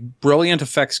a brilliant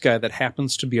effects guy that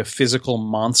happens to be a physical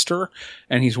monster,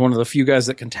 and he's one of the few guys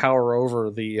that can tower over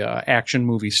the action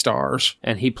movie stars.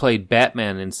 And he played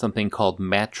Batman in something called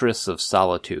Mattress of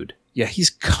Solitude. Yeah, he's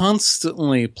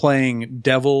constantly playing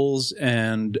devils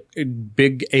and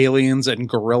big aliens and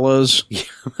gorillas.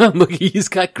 Look, he's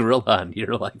got gorilla on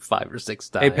here like 5 or 6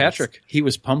 times. Hey, Patrick, he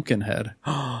was Pumpkinhead.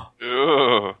 Ugh.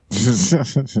 Oh,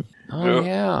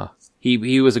 yeah.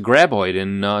 He was a graboid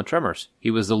in Tremors.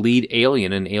 He was the lead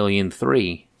alien in Alien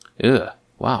 3. Ugh.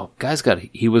 Wow.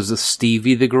 He was the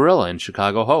Stevie the gorilla in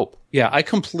Chicago Hope. Yeah, I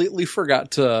completely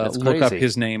forgot to That's look up crazy.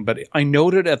 his name, but I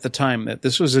noted at the time that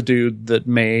this was a dude that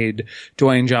made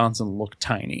Dwayne Johnson look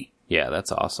tiny. Yeah,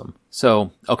 that's awesome.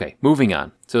 So, okay, moving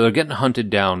on. So they're getting hunted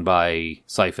down by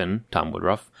Siphon, Tom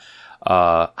Woodruff.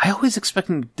 I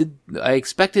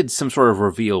expected some sort of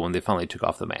reveal when they finally took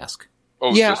off the mask.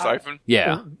 Oh, Yeah. it's the Siphon?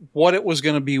 Yeah. What it was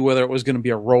going to be, whether it was going to be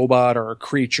a robot or a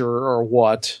creature or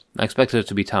what. I expected it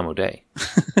to be Tom O'Day.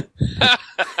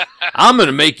 I'm going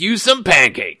to make you some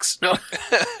pancakes.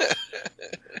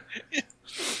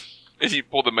 As he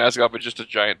pulled the mask off, it's just a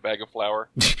giant bag of flour.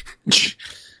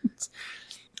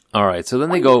 All right, so then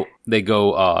they're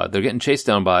getting chased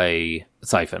down by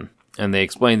Siphon. And they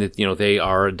explain that, they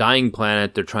are a dying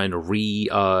planet. They're trying to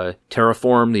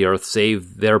terraform the Earth,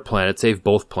 save their planet, save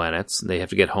both planets. They have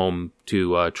to get home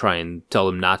to try and tell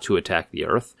them not to attack the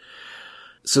Earth.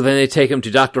 So then they take him to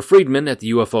Dr. Friedman at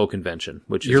the UFO convention,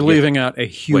 which You're is leaving out a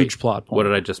huge Wait, plot point. What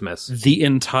did I just miss? The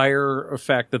entire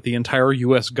fact that the entire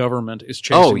U.S. government is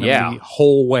chasing Oh, them yeah. the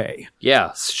whole way.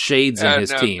 Yeah, Shades and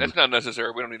his no, team. That's not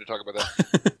necessary. We don't need to talk about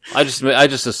that. I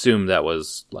just assumed that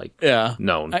was like Yeah.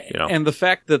 known. And the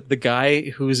fact that the guy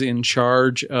who's in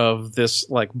charge of this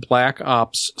like Black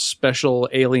Ops special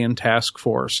alien task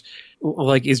force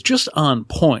like is just on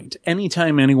point.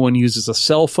 Anytime anyone uses a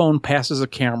cell phone, passes a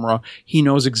camera, he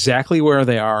knows exactly where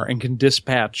they are and can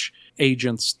dispatch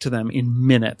agents to them in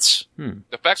minutes.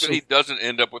 The fact that he doesn't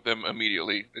end up with them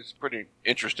immediately is pretty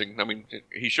interesting. I mean,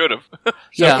 he should have.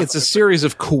 Yeah. It's a series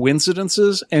of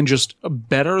coincidences and just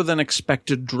better than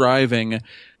expected driving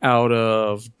out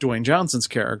of Dwayne Johnson's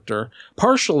character.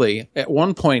 Partially, at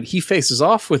one point, he faces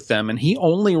off with them and he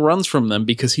only runs from them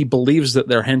because he believes that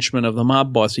they're henchmen of the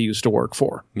mob boss he used to work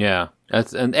for. Yeah.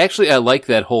 And actually I like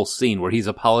that whole scene where he's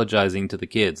apologizing to the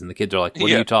kids and the kids are like, what are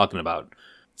Yeah. you talking about?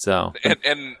 So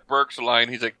And Burke's line,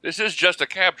 he's like, "This is just a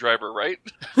cab driver, right?"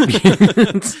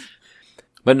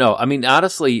 But no, I mean,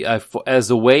 honestly, as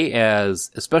a way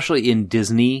as, especially in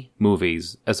Disney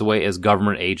movies, as a way as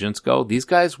government agents go, these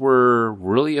guys were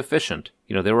really efficient.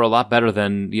 You know, they were a lot better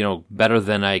than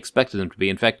I expected them to be.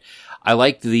 In fact, I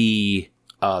liked the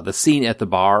scene at the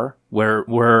bar where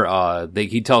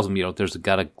he tells him, there's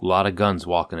got a lot of guns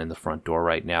walking in the front door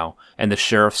right now. And the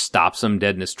sheriff stops him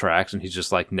dead in his tracks. And he's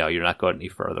just like, no, you're not going any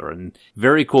further. And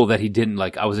very cool that he didn't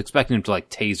I was expecting him to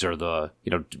taser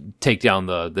take down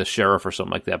the sheriff or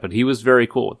something like that. But he was very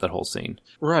cool with that whole scene.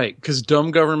 Right, because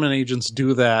dumb government agents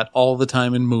do that all the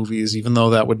time in movies, even though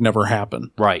that would never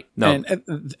happen. Right. No.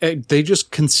 And they just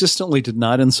consistently did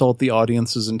not insult the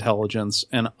audience's intelligence.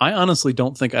 And I honestly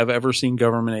don't think I've ever seen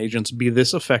government agents be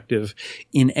this effective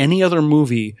in any other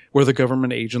movie where the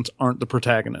government agents aren't the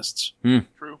protagonists.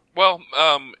 True. Well,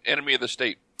 Enemy of the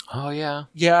State. Oh, yeah.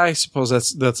 Yeah, I suppose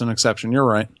that's an exception. You're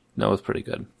right. That was pretty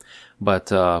good.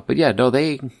 But yeah, no,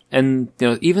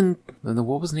 even,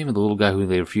 what was the name of the little guy who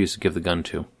they refused to give the gun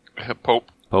to?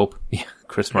 Pope. Yeah,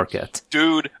 Chris Marquette.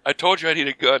 Dude, I told you I need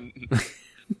a gun.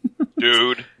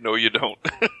 Dude, no, you don't.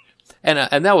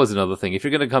 And that was another thing. If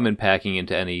you're going to come in packing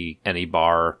into any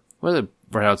bar, whether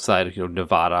right outside of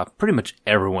Nevada, pretty much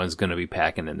everyone's going to be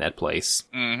packing in that place.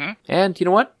 Mm-hmm. And you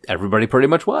know what? Everybody pretty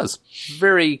much was.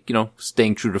 Very,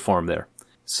 staying true to form there.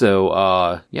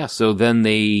 So, so then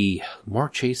more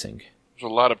chasing. There's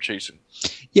a lot of chasing.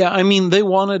 Yeah, I mean, they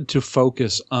wanted to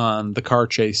focus on the car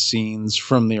chase scenes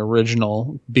from the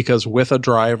original because with a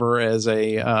driver as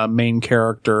a main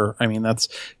character, I mean, that's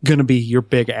going to be your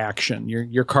big action,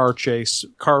 your car chase,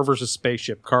 car versus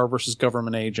spaceship, car versus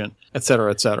government agent, et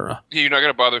cetera, et cetera. You're not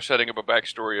going to bother setting up a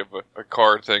backstory of a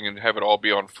car thing and have it all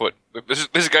be on foot.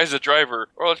 This guy's a driver.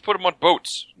 Or let's put him on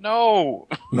boats. No.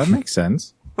 That makes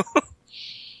sense.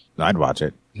 I'd watch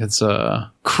it. It's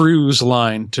a cruise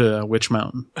line to Witch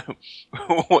Mountain.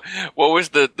 What was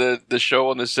the show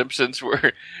on The Simpsons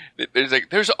where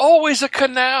there's always a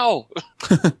canal?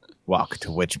 Walk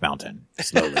to Witch Mountain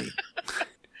slowly.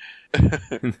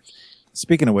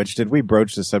 Speaking of which, did we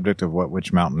broach the subject of what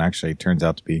Witch Mountain actually turns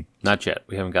out to be? Not yet.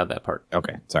 We haven't got that part.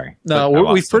 Okay, sorry. No, But I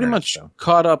we've lost pretty internet, much so.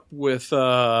 caught up with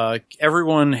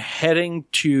everyone heading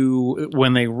to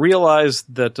when they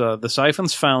realized that the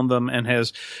Siphons found them and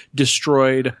has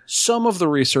destroyed some of the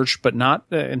research, but not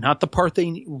the part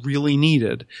they really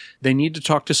needed. They need to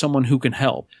talk to someone who can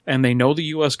help, and they know the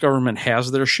U.S. government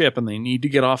has their ship, and they need to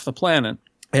get off the planet.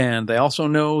 And they also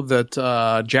know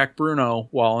that Jack Bruno,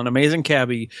 while an amazing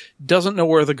cabbie, doesn't know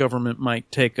where the government might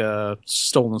take a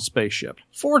stolen spaceship.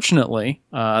 Fortunately,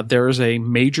 there is a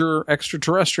major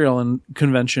extraterrestrial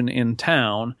convention in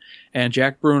town, and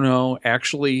Jack Bruno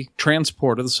actually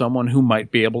transported someone who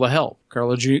might be able to help.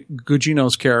 Carla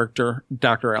Gugino's character,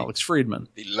 Dr. Alex Friedman.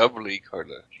 The lovely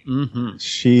Carla. Mm-hmm.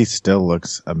 She still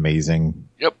looks amazing.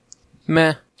 Yep.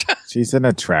 Meh. She's an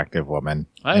attractive woman.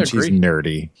 I and agree. She's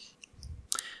nerdy.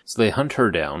 So they hunt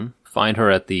her down, find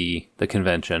her at the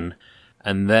convention,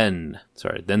 and then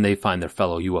they find their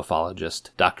fellow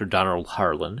ufologist, Dr. Donald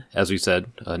Harlan, as we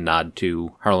said, a nod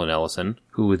to Harlan Ellison,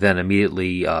 who then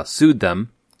immediately sued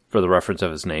them for the reference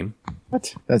of his name.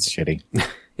 What? That's shitty.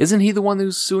 Isn't he the one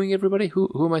who's suing everybody? Who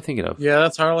am I thinking of? Yeah,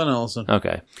 that's Harlan Ellison.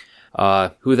 Okay.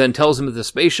 Who then tells him that the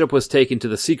spaceship was taken to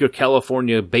the secret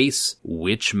California base,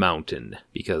 Witch Mountain,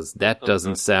 because that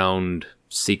doesn't sound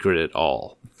secret at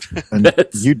all. And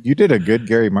you did a good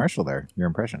Gary Marshall there, your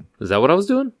impression. Is that what I was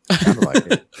doing? Sounded like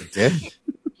it. It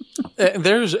did?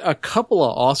 There's a couple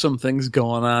of awesome things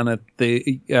going on at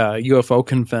the UFO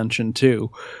convention too,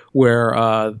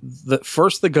 where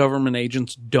first the government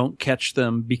agents don't catch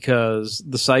them because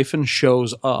the Siphon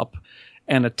shows up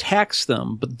and attacks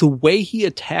them. But the way he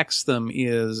attacks them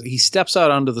is he steps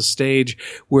out onto the stage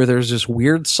where there's this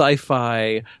weird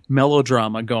sci-fi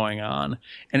melodrama going on,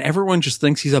 and everyone just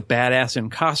thinks he's a badass in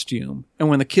costume. And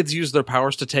when the kids use their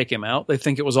powers to take him out, they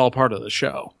think it was all part of the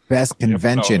show. Best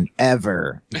convention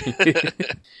ever.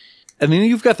 And then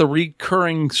you've got the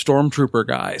recurring stormtrooper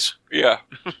guys. Yeah.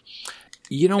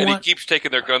 You know And he what? keeps taking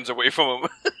their guns away from them.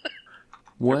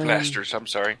 When, Blasters, I'm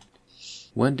sorry.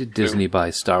 when did Disney buy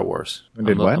Star Wars? When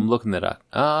did I'm what? I'm looking that up.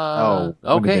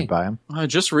 When did Okay. they buy him?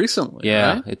 Just recently.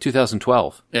 Yeah, right? in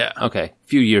 2012. Yeah. Okay, a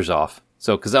few years off.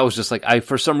 So, because I was just like,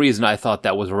 for some reason, I thought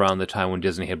that was around the time when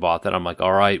Disney had bought that. I'm like,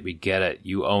 all right, we get it.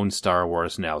 You own Star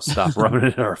Wars now. Stop rubbing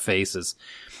it in our faces.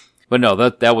 But no,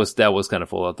 that was kind of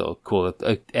cool.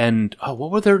 And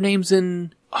what were their names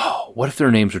in? Oh, what if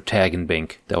their names were Tag and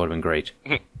Bink? That would have been great.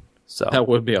 So, That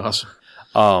would be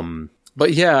awesome.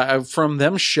 But yeah, from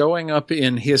them showing up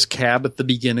in his cab at the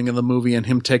beginning of the movie and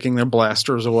him taking their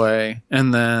blasters away,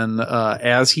 and then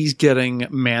as he's getting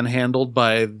manhandled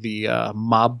by the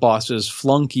mob boss's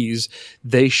flunkies,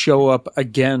 they show up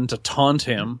again to taunt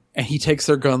him, and he takes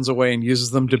their guns away and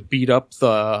uses them to beat up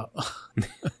the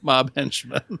mob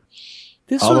henchmen.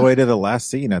 All the way to the last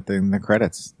scene in the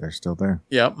credits. They're still there.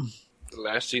 Yep. The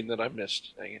last scene that I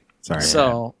missed. Dang it. Sorry.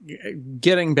 So,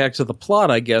 getting back to the plot,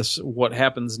 I guess what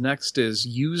happens next is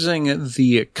using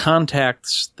the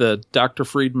contacts that Dr.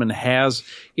 Friedman has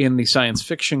in the science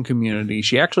fiction community.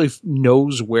 She actually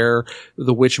knows where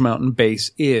the Witch Mountain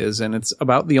base is, and it's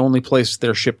about the only place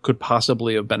their ship could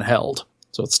possibly have been held.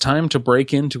 So it's time to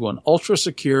break into an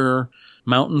ultra-secure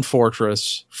mountain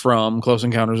fortress from Close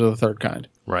Encounters of the Third Kind.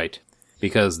 right.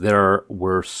 Because there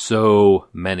were so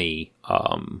many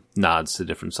nods to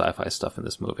different sci-fi stuff in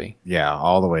this movie. Yeah,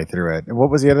 all the way through it. And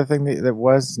what was the other thing that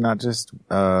was not just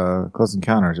Close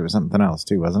Encounters? It was something else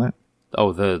too, wasn't it?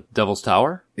 Oh, the Devil's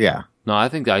Tower? Yeah. No, I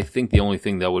think the only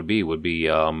thing that would be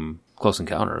Close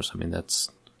Encounters. I mean, that's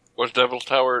Was Devil's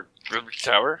Tower...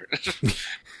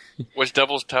 Was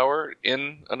Devil's Tower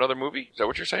in another movie? Is that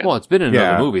what you're saying? well, it's been in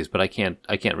Yeah. other movies, but I can't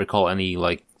recall any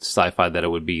like sci-fi that it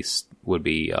would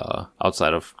be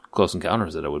outside of Close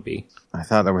Encounters that it would be. I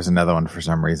thought there was another one for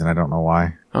some reason. I don't know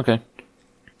why. Okay.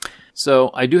 So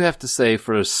I do have to say,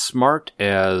 for as smart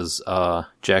as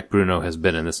Jack Bruno has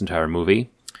been in this entire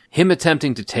movie, him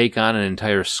attempting to take on an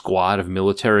entire squad of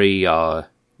military,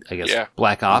 Yeah.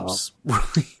 black ops.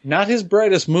 Not his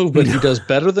brightest move, but he does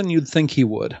better than you'd think he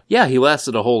would. Yeah, he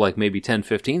lasted a whole maybe 10,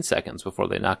 15 seconds before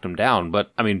they knocked him down.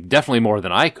 But I mean, definitely more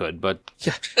than I could. But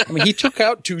I mean, he took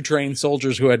out 2 trained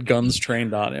soldiers who had guns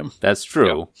trained on him. that's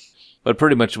true. But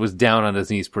pretty much was down on his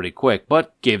knees pretty quick.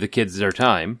 But gave the kids their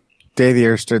time. Day the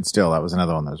Earth Stood Still. That was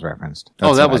another one that was referenced. That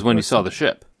That's was what when I you saw the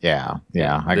ship. Yeah.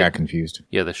 I got confused.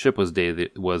 Yeah, the ship was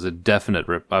a definite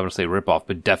rip. I would say rip off,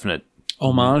 but definite.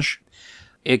 Homage?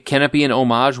 Can it be an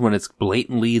homage when it's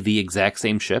blatantly the exact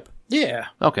same ship? Yeah.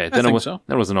 Okay, then think so.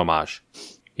 That was an homage.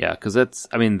 Yeah, because that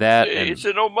and It's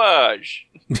an homage.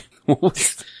 What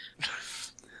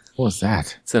was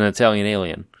that? it's an Italian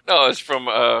alien. No, it's from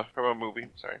a movie.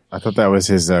 Sorry. I thought that was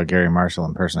his Gary Marshall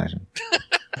impersonation.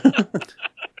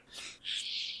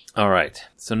 All right,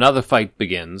 so now the fight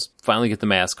begins. Finally, get the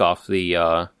mask off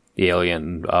the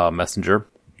alien messenger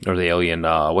or the alien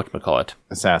whatchamacallit?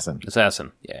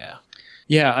 Assassin. Yeah.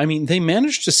 Yeah, I mean, they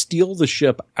managed to steal the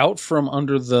ship out from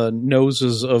under the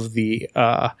noses of the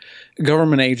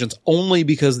government agents only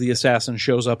because the assassin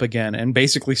shows up again and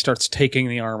basically starts taking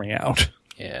the army out.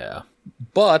 Yeah.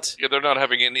 But Yeah, they're not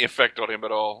having any effect on him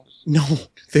at all. no,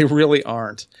 they really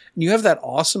aren't. And you have that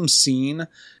awesome scene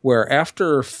where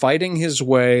after fighting his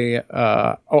way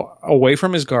away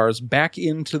from his guards back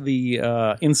into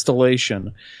the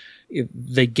installation,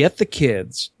 they get the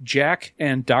kids. Jack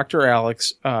and Dr.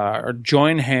 Alex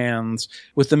join hands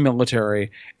with the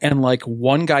military, and like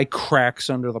one guy cracks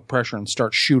under the pressure and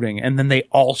starts shooting, and then they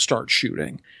all start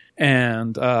shooting.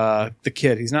 And the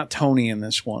kid, he's not Tony in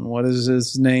this one. What is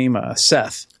his name?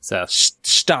 Seth.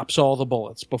 Stops all the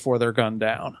bullets before they're gunned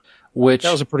down. Which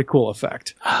That was a pretty cool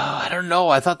effect. I don't know.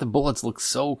 I thought the bullets looked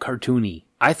so cartoony.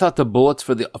 I thought the bullets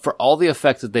for all the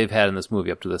effects that they've had in this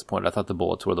movie up to this point, I thought the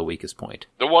bullets were the weakest point.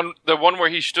 The one where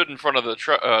he stood in front of the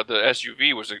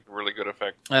SUV was a really good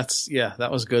effect. That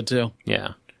was good too.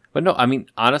 Yeah. But no, I mean,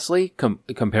 honestly,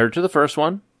 compared to the first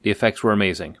one, the effects were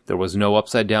amazing. There was no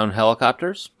upside down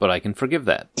helicopters, but I can forgive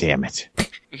that. Damn it.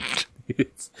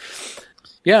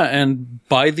 Yeah, and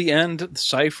by the end,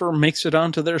 Cypher makes it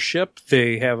onto their ship.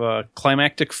 They have a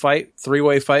climactic fight,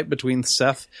 3-way fight between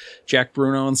Seth, Jack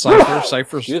Bruno, and Cypher.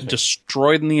 Cypher's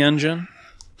destroyed in the engine.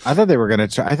 I thought they were going to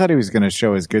try. I thought he was going to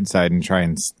show his good side and try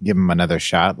and give him another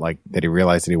shot, like that he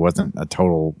realized that he wasn't a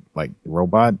total like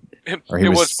robot. Or he It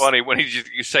was funny when he's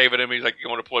saving him. He's like, you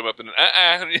want to pull him up and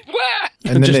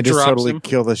And then Just they just drops totally him.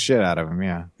 kill the shit out of him.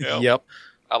 Yeah, Yep.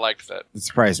 I liked that. it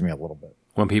surprised me a little bit.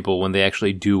 When they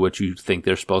actually do what you think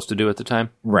they're supposed to do at the time.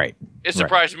 Right. It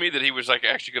surprised me that he was like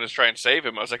actually going to try and save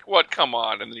him. I was like, "What? Come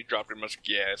on!" And then he dropped him. I was like,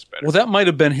 "Yeah, it's better." Well, that might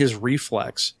have been his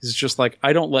reflex. He's just like,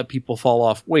 I don't let people fall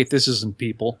off. Wait, this isn't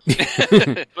people.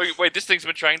 Wait, this thing's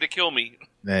been trying to kill me.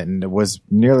 And it was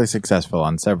nearly successful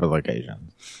on several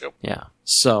occasions. Yeah.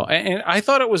 So, and I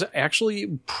thought it was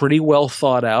actually pretty well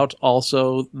thought out.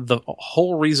 Also, the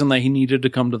whole reason that he needed to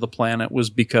come to the planet was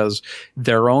because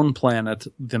their own planet,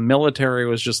 the military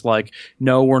was just like,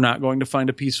 no, we're not going to find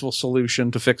a peaceful solution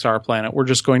to fix our planet. We're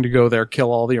just going to go there,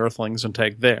 kill all the Earthlings, and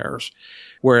take theirs.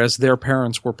 Whereas their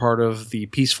parents were part of the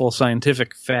peaceful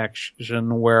scientific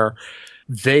faction where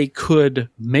they could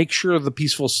make sure the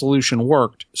peaceful solution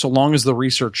worked so long as the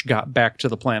research got back to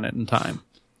the planet in time.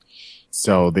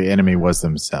 So the enemy was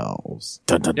themselves.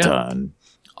 Dun dun Yeah. dun.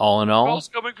 All in all, All's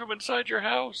coming from inside your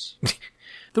house.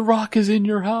 the Rock is in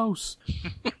your house.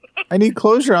 I need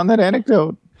closure on that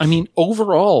anecdote. I mean,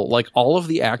 overall, like all of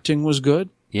the acting was good.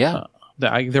 Yeah.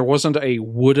 There wasn't a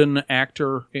wooden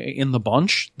actor in the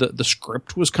bunch. The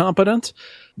script was competent.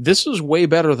 This is way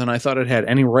better than I thought it had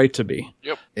any right to be.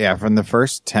 Yeah, from the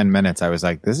first 10 minutes, I was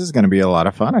like, this is going to be a lot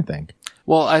of fun, I think.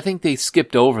 Well, I think they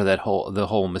skipped over the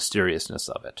whole mysteriousness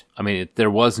of it. I mean, there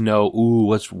was no,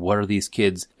 what are these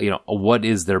kids? You know, what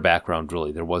is their background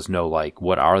really? There was no like,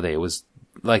 what are they? It was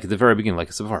like at the very beginning, like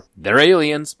I said before, they're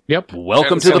aliens. Yep.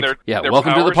 Welcome And to so the their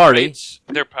welcome to the powers party.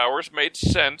 Their powers made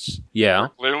sense. Yeah,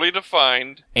 Clearly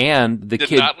defined. and the Did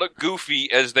kid. not look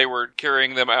goofy as they were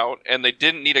carrying them out, and they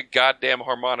didn't need a goddamn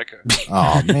harmonica.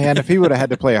 Oh, man, if he would have had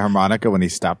to play a harmonica when he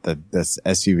stopped this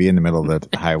SUV in the middle of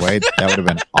the highway, that would have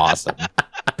been awesome.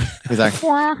 He's like,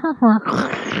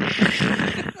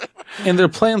 And their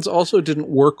plans also didn't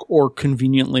work or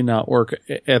conveniently not work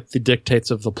at the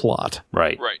dictates of the plot.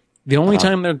 Right. Right. The only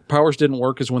time their powers didn't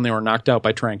work is when they were knocked out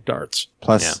by trank darts.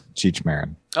 plus Cheech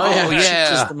Marin. yeah.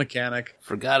 Just the mechanic.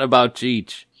 Forgot about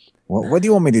Cheech. What do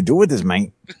you want me to do with this,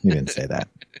 mate? You didn't say that.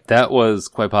 That was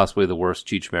quite possibly the worst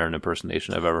Cheech Marin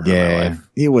impersonation I've ever heard in my Yeah, life.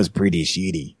 it was pretty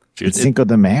shitty. Dude, It's Cinco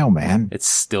de Mayo, man. It's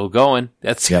still going.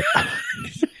 That's Yep.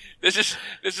 This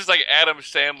is like Adam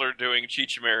Sandler doing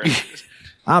Cheech Marin.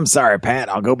 I'm sorry, Pat.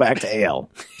 I'll go back to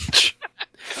ale.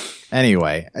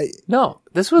 Anyway, no.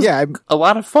 This was Yeah, a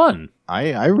lot of fun.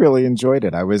 I really enjoyed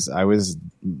it. I was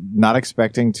not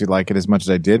expecting to like it as much as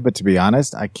I did, but to be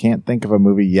honest, I can't think of a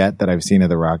movie yet that I've seen of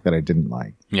The Rock that I didn't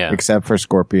like. Yeah. Except for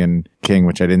Scorpion King,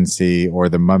 which I didn't see, or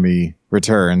The Mummy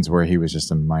Returns, where he was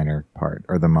just a minor part,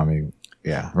 or The Mummy,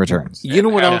 Returns. You know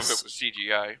what Half else? of it was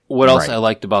CGI. What else Right. I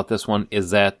liked about this one is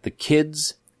that the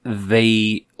kids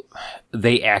they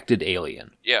acted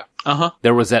alien. Yeah. Uh-huh.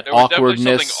 There was that There was definitely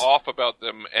awkwardness. something off about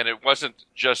them, and it wasn't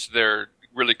just their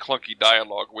really clunky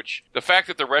dialogue, which the fact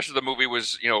that the rest of the movie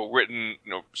was, written,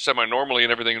 semi-normally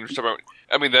and everything,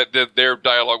 I mean, that their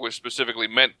dialogue was specifically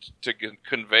meant to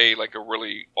convey like a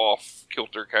really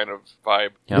off-kilter kind of vibe.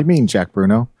 What do you mean, Jack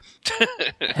Bruno?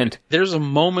 And There's a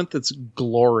moment that's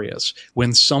glorious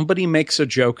when somebody makes a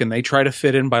joke and they try to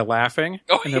fit in by laughing,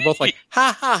 Oh, and they're both like,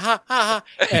 ha, ha, ha, ha,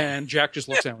 ha, and Jack just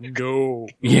looks down, no.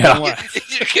 Yeah. Don't laugh.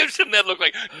 It gives him that look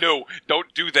like, no,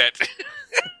 don't do that.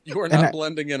 You are And not I-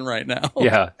 blending in right now.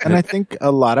 yeah, And I think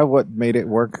a lot of what made it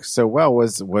work so well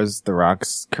was The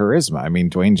Rock's charisma. I mean,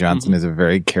 Dwayne Johnson is a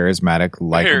very charismatic,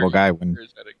 likable guy.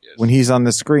 When he's on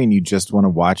the screen, you just want to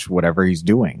watch whatever he's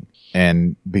doing.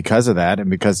 And because of that, and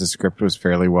because the script was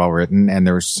fairly well written, and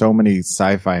there were so many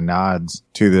sci-fi nods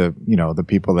to the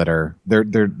people that are they're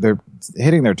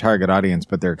hitting their target audience,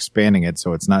 but they're expanding it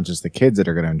so it's not just the kids that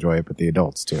are going to enjoy it, but the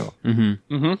adults too.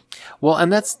 well,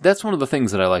 and that's one of the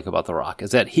things that I like about The Rock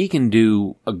is that he can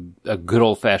do a good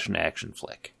old fashioned action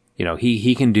flick. You know,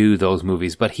 he can do those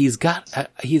movies, but he's got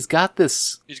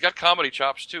this. He's got comedy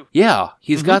chops too. Yeah,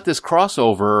 he's got this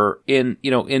crossover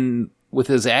in with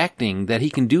his acting that he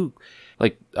can do.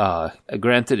 Like,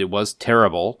 granted, it was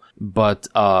terrible, but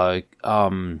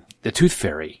the Tooth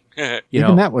Fairy.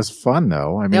 Even that was fun,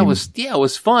 though. I mean, It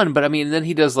was fun, but I mean, then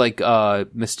he does like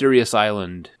Mysterious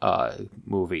Island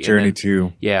movie, Journey and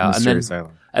then, to Mysterious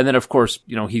Island. and then of course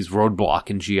he's Roadblock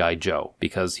in G.I. Joe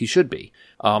because he should be.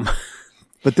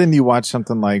 But then you watch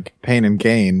something like Pain and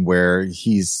Gain, where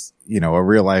he's a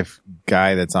real life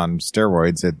guy that's on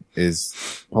steroids that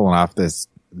is pulling off this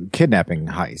kidnapping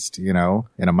heist, you know,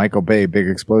 in a Michael Bay big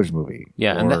explosion movie.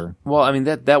 Yeah, and or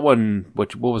that one.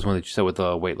 What was one that you said with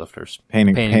the weightlifters? Pain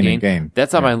and Gain.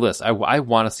 That's on my list. I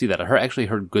want to see that. I actually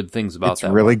heard good things about It's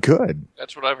that. really good.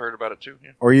 That's what I've heard about it too.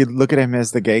 Yeah. Or you look at him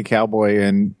as the gay cowboy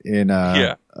in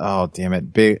Yeah. oh damn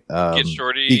it, big Get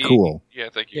Shorty. Be Cool. Yeah,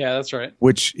 thank you. Yeah, that's right.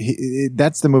 Which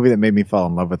that's the movie that made me fall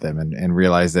in love with him and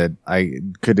realize that I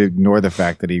could ignore the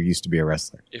fact that he used to be a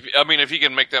wrestler. If he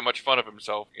can make that much fun of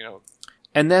himself, you know.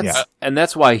 And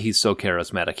that's why he's so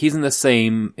charismatic. He's in the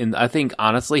same, I think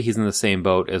honestly, he's in the same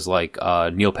boat as like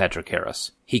Neil Patrick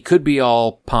Harris. He could be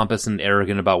all pompous and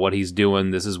arrogant about what he's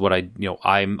doing. This is what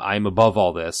I'm above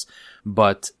all this,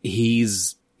 but he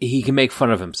can make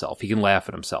fun of himself. He can laugh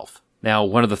at himself. Now,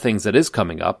 one of the things that is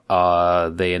coming up,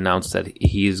 they announced that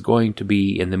he's going to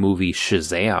be in the movie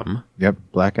Shazam. Yep,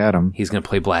 Black Adam. He's going to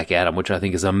play Black Adam, which I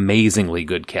think is amazingly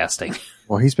good casting.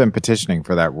 Well, he's been petitioning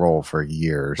for that role for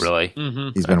years. Really?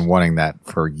 Mm-hmm. He's been wanting that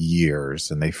for years,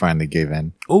 and they finally gave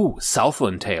in. Ooh,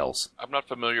 Southland Tales. I'm not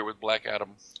familiar with Black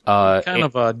Adam. Kind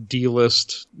of a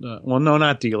D-list. Well, no,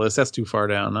 not D-list. That's too far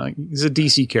down. He's a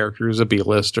DC character who's a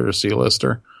B-list or a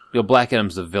C-lister. Black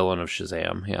Adam's the villain of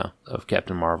Shazam, of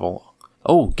Captain Marvel.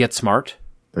 Oh, Get Smart.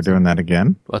 They're doing that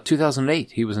again? Well,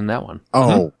 2008, he was in that one.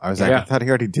 Oh, I was like, Yeah. I thought he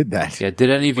already did that. Yeah, did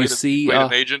any of you see... Played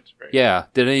an agent? Right. Yeah,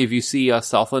 did any of you see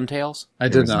Southland Tales? I It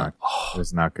did was not. It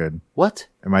was not good. What?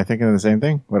 Am I thinking of the same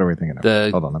thing? What are we thinking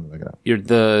of? Hold on, let me look it up. You're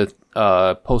the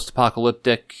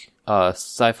post-apocalyptic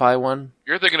sci-fi one?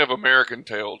 You're thinking of American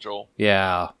Tail, Joel.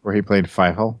 Yeah. Where he played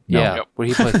Five-Hole? No. Yeah, Yep. where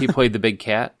he played the big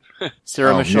cat.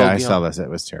 Sarah Michelle yeah, I Gellar. saw this. It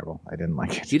was terrible. I didn't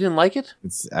like it. You didn't like it?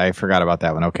 I forgot about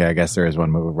that one. Okay, I guess there is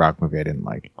one rock movie I didn't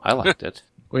like. I liked it.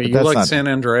 Wait, But you that's like not- San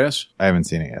Andreas? I haven't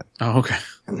seen it yet. Oh, okay.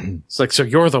 It's like, so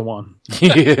you're the one.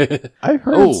 I've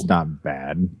heard Oh. it's not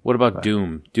bad. What about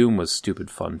Doom? Doom was stupid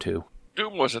fun, too.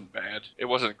 Doom wasn't bad. It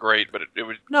wasn't great, but it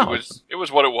was. No. It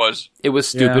was what it was. It was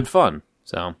stupid Yeah. fun.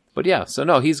 So, but yeah, so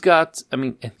no, he's got,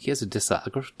 he has a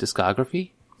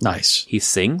discography. Nice. He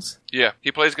sings. Yeah,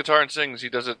 he plays guitar and sings. He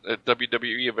does it at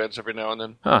WWE events every now and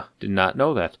then. Huh, did not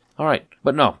know that. All right.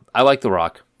 But no, I like The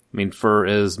Rock. I mean, for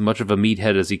as much of a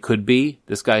meathead as he could be,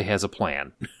 this guy has a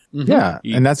plan. Yeah,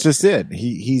 He- and that's just it.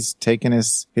 He's taken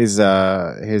his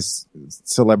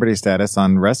celebrity status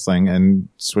on wrestling and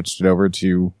switched it over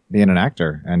to being an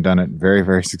actor and done it very,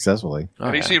 very successfully. Oh,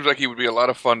 And he yeah. seems like he would be a lot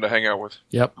of fun to hang out with.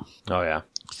 Yep. Oh, yeah.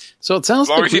 So it sounds As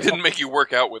long like as he didn't make you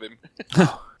work out with him.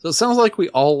 So it sounds like we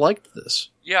all liked this.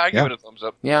 Yeah, I give Yeah. it a thumbs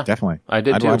up. Yeah. Definitely. I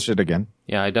did I'd too. watch it again.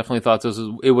 Yeah, I definitely thought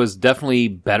it was definitely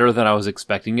better than I was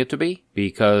expecting it to be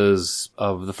because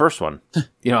of the first one.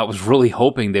 I was really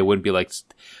hoping they wouldn't be like,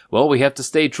 well, we have to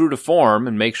stay true to form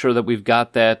and make sure that we've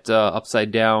got that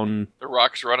upside down. The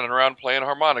Rock's running around playing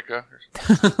harmonica.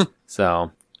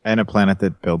 So, And a planet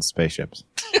that builds spaceships.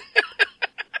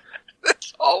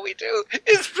 That's all we do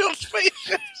is build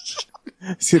spaceships.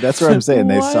 See, that's what I'm saying.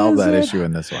 They Why solved is that it- issue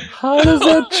in this one. how does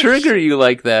that trigger you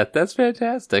like that? That's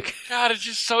fantastic. God, it's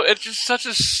just such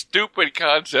a stupid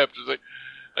concept. It's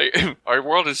like our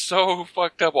world is so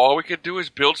fucked up. All we could do is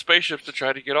build spaceships to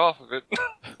try to get off of it.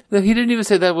 He didn't even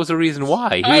say that was a reason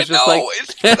why. He I was just know, like,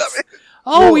 it's-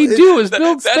 all Well, we do is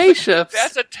build that's spaceships.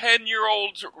 That's a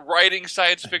 10-year-old writing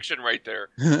science fiction right there.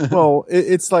 Well,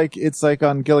 it's like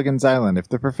on Gilligan's Island. If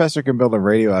the professor can build a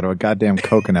radio out of a goddamn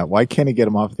coconut, why can't he get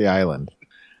him off the island?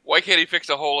 Why can't he fix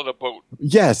a hole in a boat?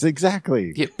 Yes,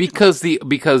 exactly. Yeah,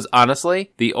 because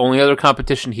honestly, the only other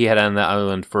competition he had on the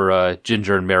island for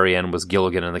Ginger and Marianne was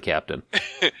Gilligan and the captain.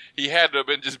 He had to have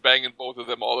been just banging both of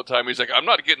them all the time. He's like, I'm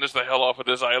not getting us the hell off of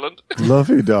this island.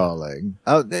 Lovey darling.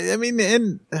 I mean,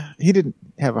 and he didn't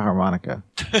have a harmonica.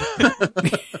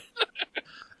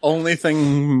 Only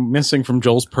thing missing from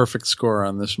Joel's perfect score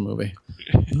on this movie.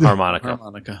 Harmonica.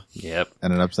 Harmonica. Yep.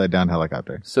 And an upside down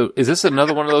helicopter. So is this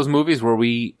another one of those movies where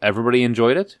everybody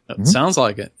enjoyed it? That sounds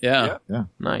like it. Yeah. Yeah.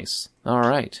 Nice. All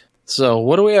right. So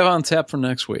what do we have on tap for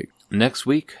next week? Next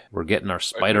week, we're getting our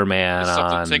Spider-Man Is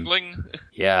something on. tingling?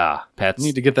 Yeah. Pat's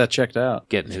Need to get that checked out.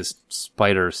 getting his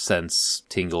spider sense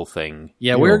tingle thing.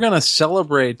 Yeah, we're going to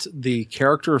celebrate the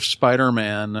character of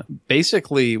Spider-Man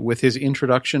basically with his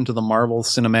introduction to the Marvel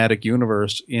Cinematic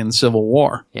Universe in Civil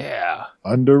War. Yeah.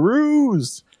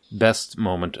 Underoos. Best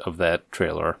moment of that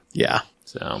trailer. Yeah.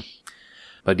 So,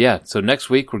 but yeah, so next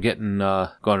week we're getting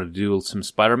going to do some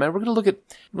Spider-Man. We're going to look at.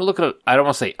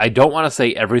 I don't want to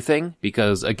say everything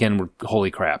because again, we're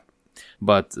holy crap.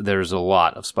 But there's a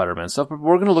lot of Spider-Man stuff. But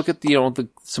we're going to look at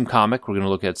some comic. We're going to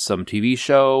look at some TV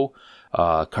show,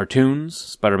 cartoons,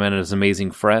 Spider-Man and His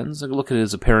Amazing Friends. We're going to look at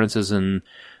his appearances in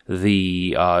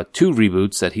the 2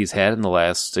 reboots that he's had in the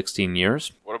last 16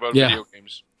 years. What about Yeah. video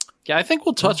games? Yeah, I think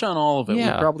we'll touch on all of it.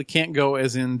 Yeah. We probably can't go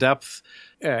as in depth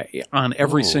on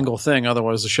every single thing.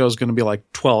 Otherwise, the show's going to be like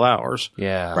 12 hours.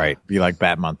 Yeah. Right. Be like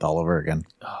Bat Month all over again.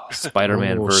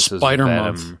 Spider-Man Oh, versus Spider Venom.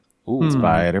 Month. Ooh,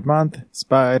 Spider Month.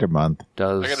 Spider Month.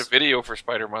 does I got a video for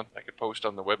Spider-Man I could post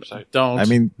on the website. Don't. I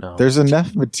mean, No. there's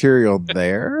enough material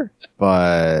there,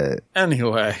 but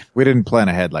Anyway, we didn't plan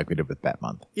ahead like we did with Bat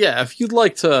Month. yeah, if you'd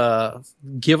like to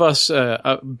give us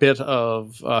a bit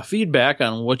of feedback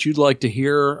on what you'd like to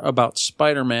hear about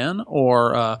Spider-Man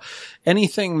or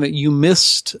anything that you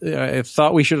missed,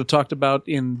 thought we should have talked about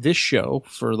in this show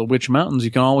for the Witch Mountains,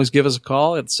 you can always give us a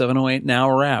call at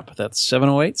 708-NOW-RAP. That's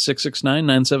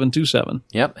 708-669-9727.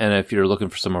 Yep, and if you're looking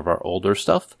for some of our older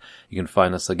stuff, you can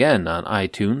find us again on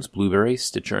iTunes, Blueberry,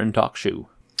 Stitcher, and TalkShoe.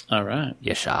 All right.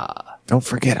 Yesha. Don't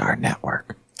forget our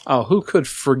network. Oh, who could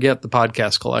forget the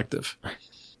Podcast Collective?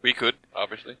 We could,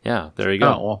 obviously. Yeah, there you go.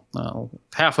 Oh, well,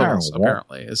 half of Oh, us, well.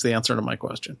 apparently, is the answer to my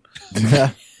question.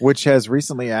 Which has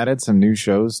recently added some new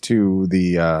shows to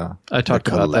the I talked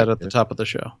The about that at the Collective. top of the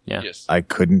show. Yeah. Yes. I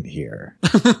couldn't hear.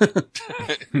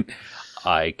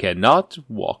 I cannot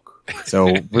walk.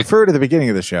 So refer to the beginning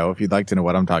of the show if you'd like to know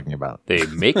what I'm talking about. They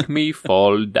make me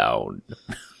fall down.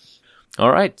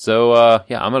 All right, so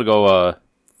yeah, I'm gonna go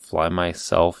fly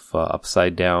myself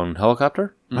upside down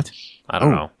helicopter. What? I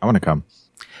don't know. I want to come.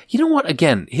 You know what?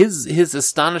 Again, his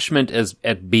astonishment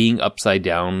at being upside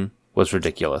down was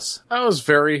ridiculous. That was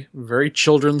very, very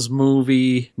children's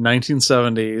movie,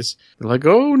 1970s. They're like,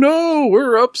 oh no,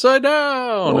 we're upside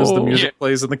down as the Oh. music Yeah.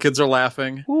 plays and the kids are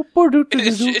laughing.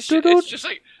 It's just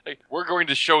like we're going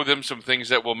to show them some things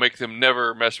that will make them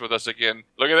never mess with us again.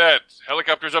 Look at that.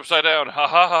 Helicopter's upside down. Ha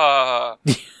ha ha.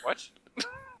 What?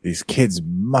 These kids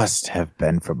must have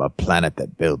been from a planet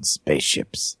that builds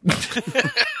spaceships.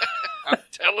 I'm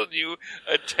telling you,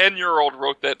 a 10-year-old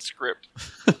wrote that script.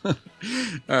 All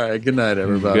right, good night,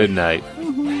 everybody. Good night.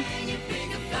 Even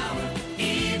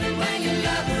when your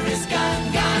lover is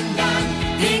gone, gone, gone.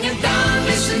 Ding a dong,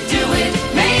 listen to it.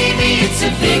 Maybe it's a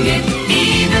bigot.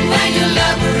 Even when your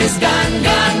lover is gone,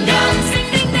 gone, gone. Sing,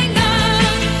 ding, ding, dong.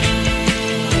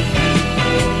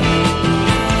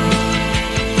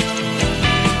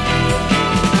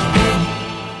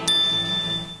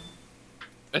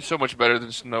 That's so much better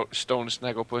than Stone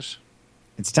Snagglepuss.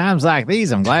 It's times like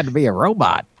these I'm glad to be a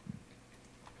robot.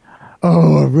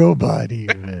 Oh, a robot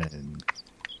even.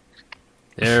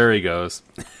 There he goes.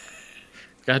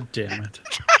 God damn it.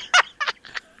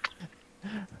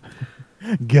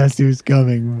 Guess who's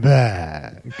coming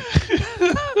back?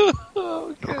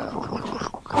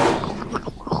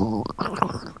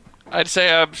 I'd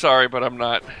say I'm sorry, but I'm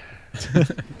not.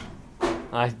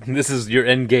 This is your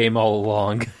end game all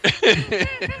along.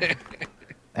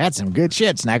 That's some good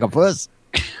shit, Snagglepuss.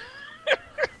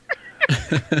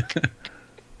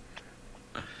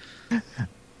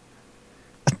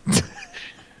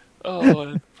 Oh,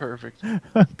 that's perfect.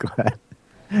 I'm glad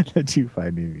that you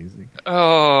find me amusing.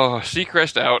 Oh,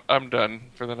 Seacrest out. I'm done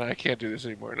for the night. I can't do this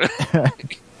anymore.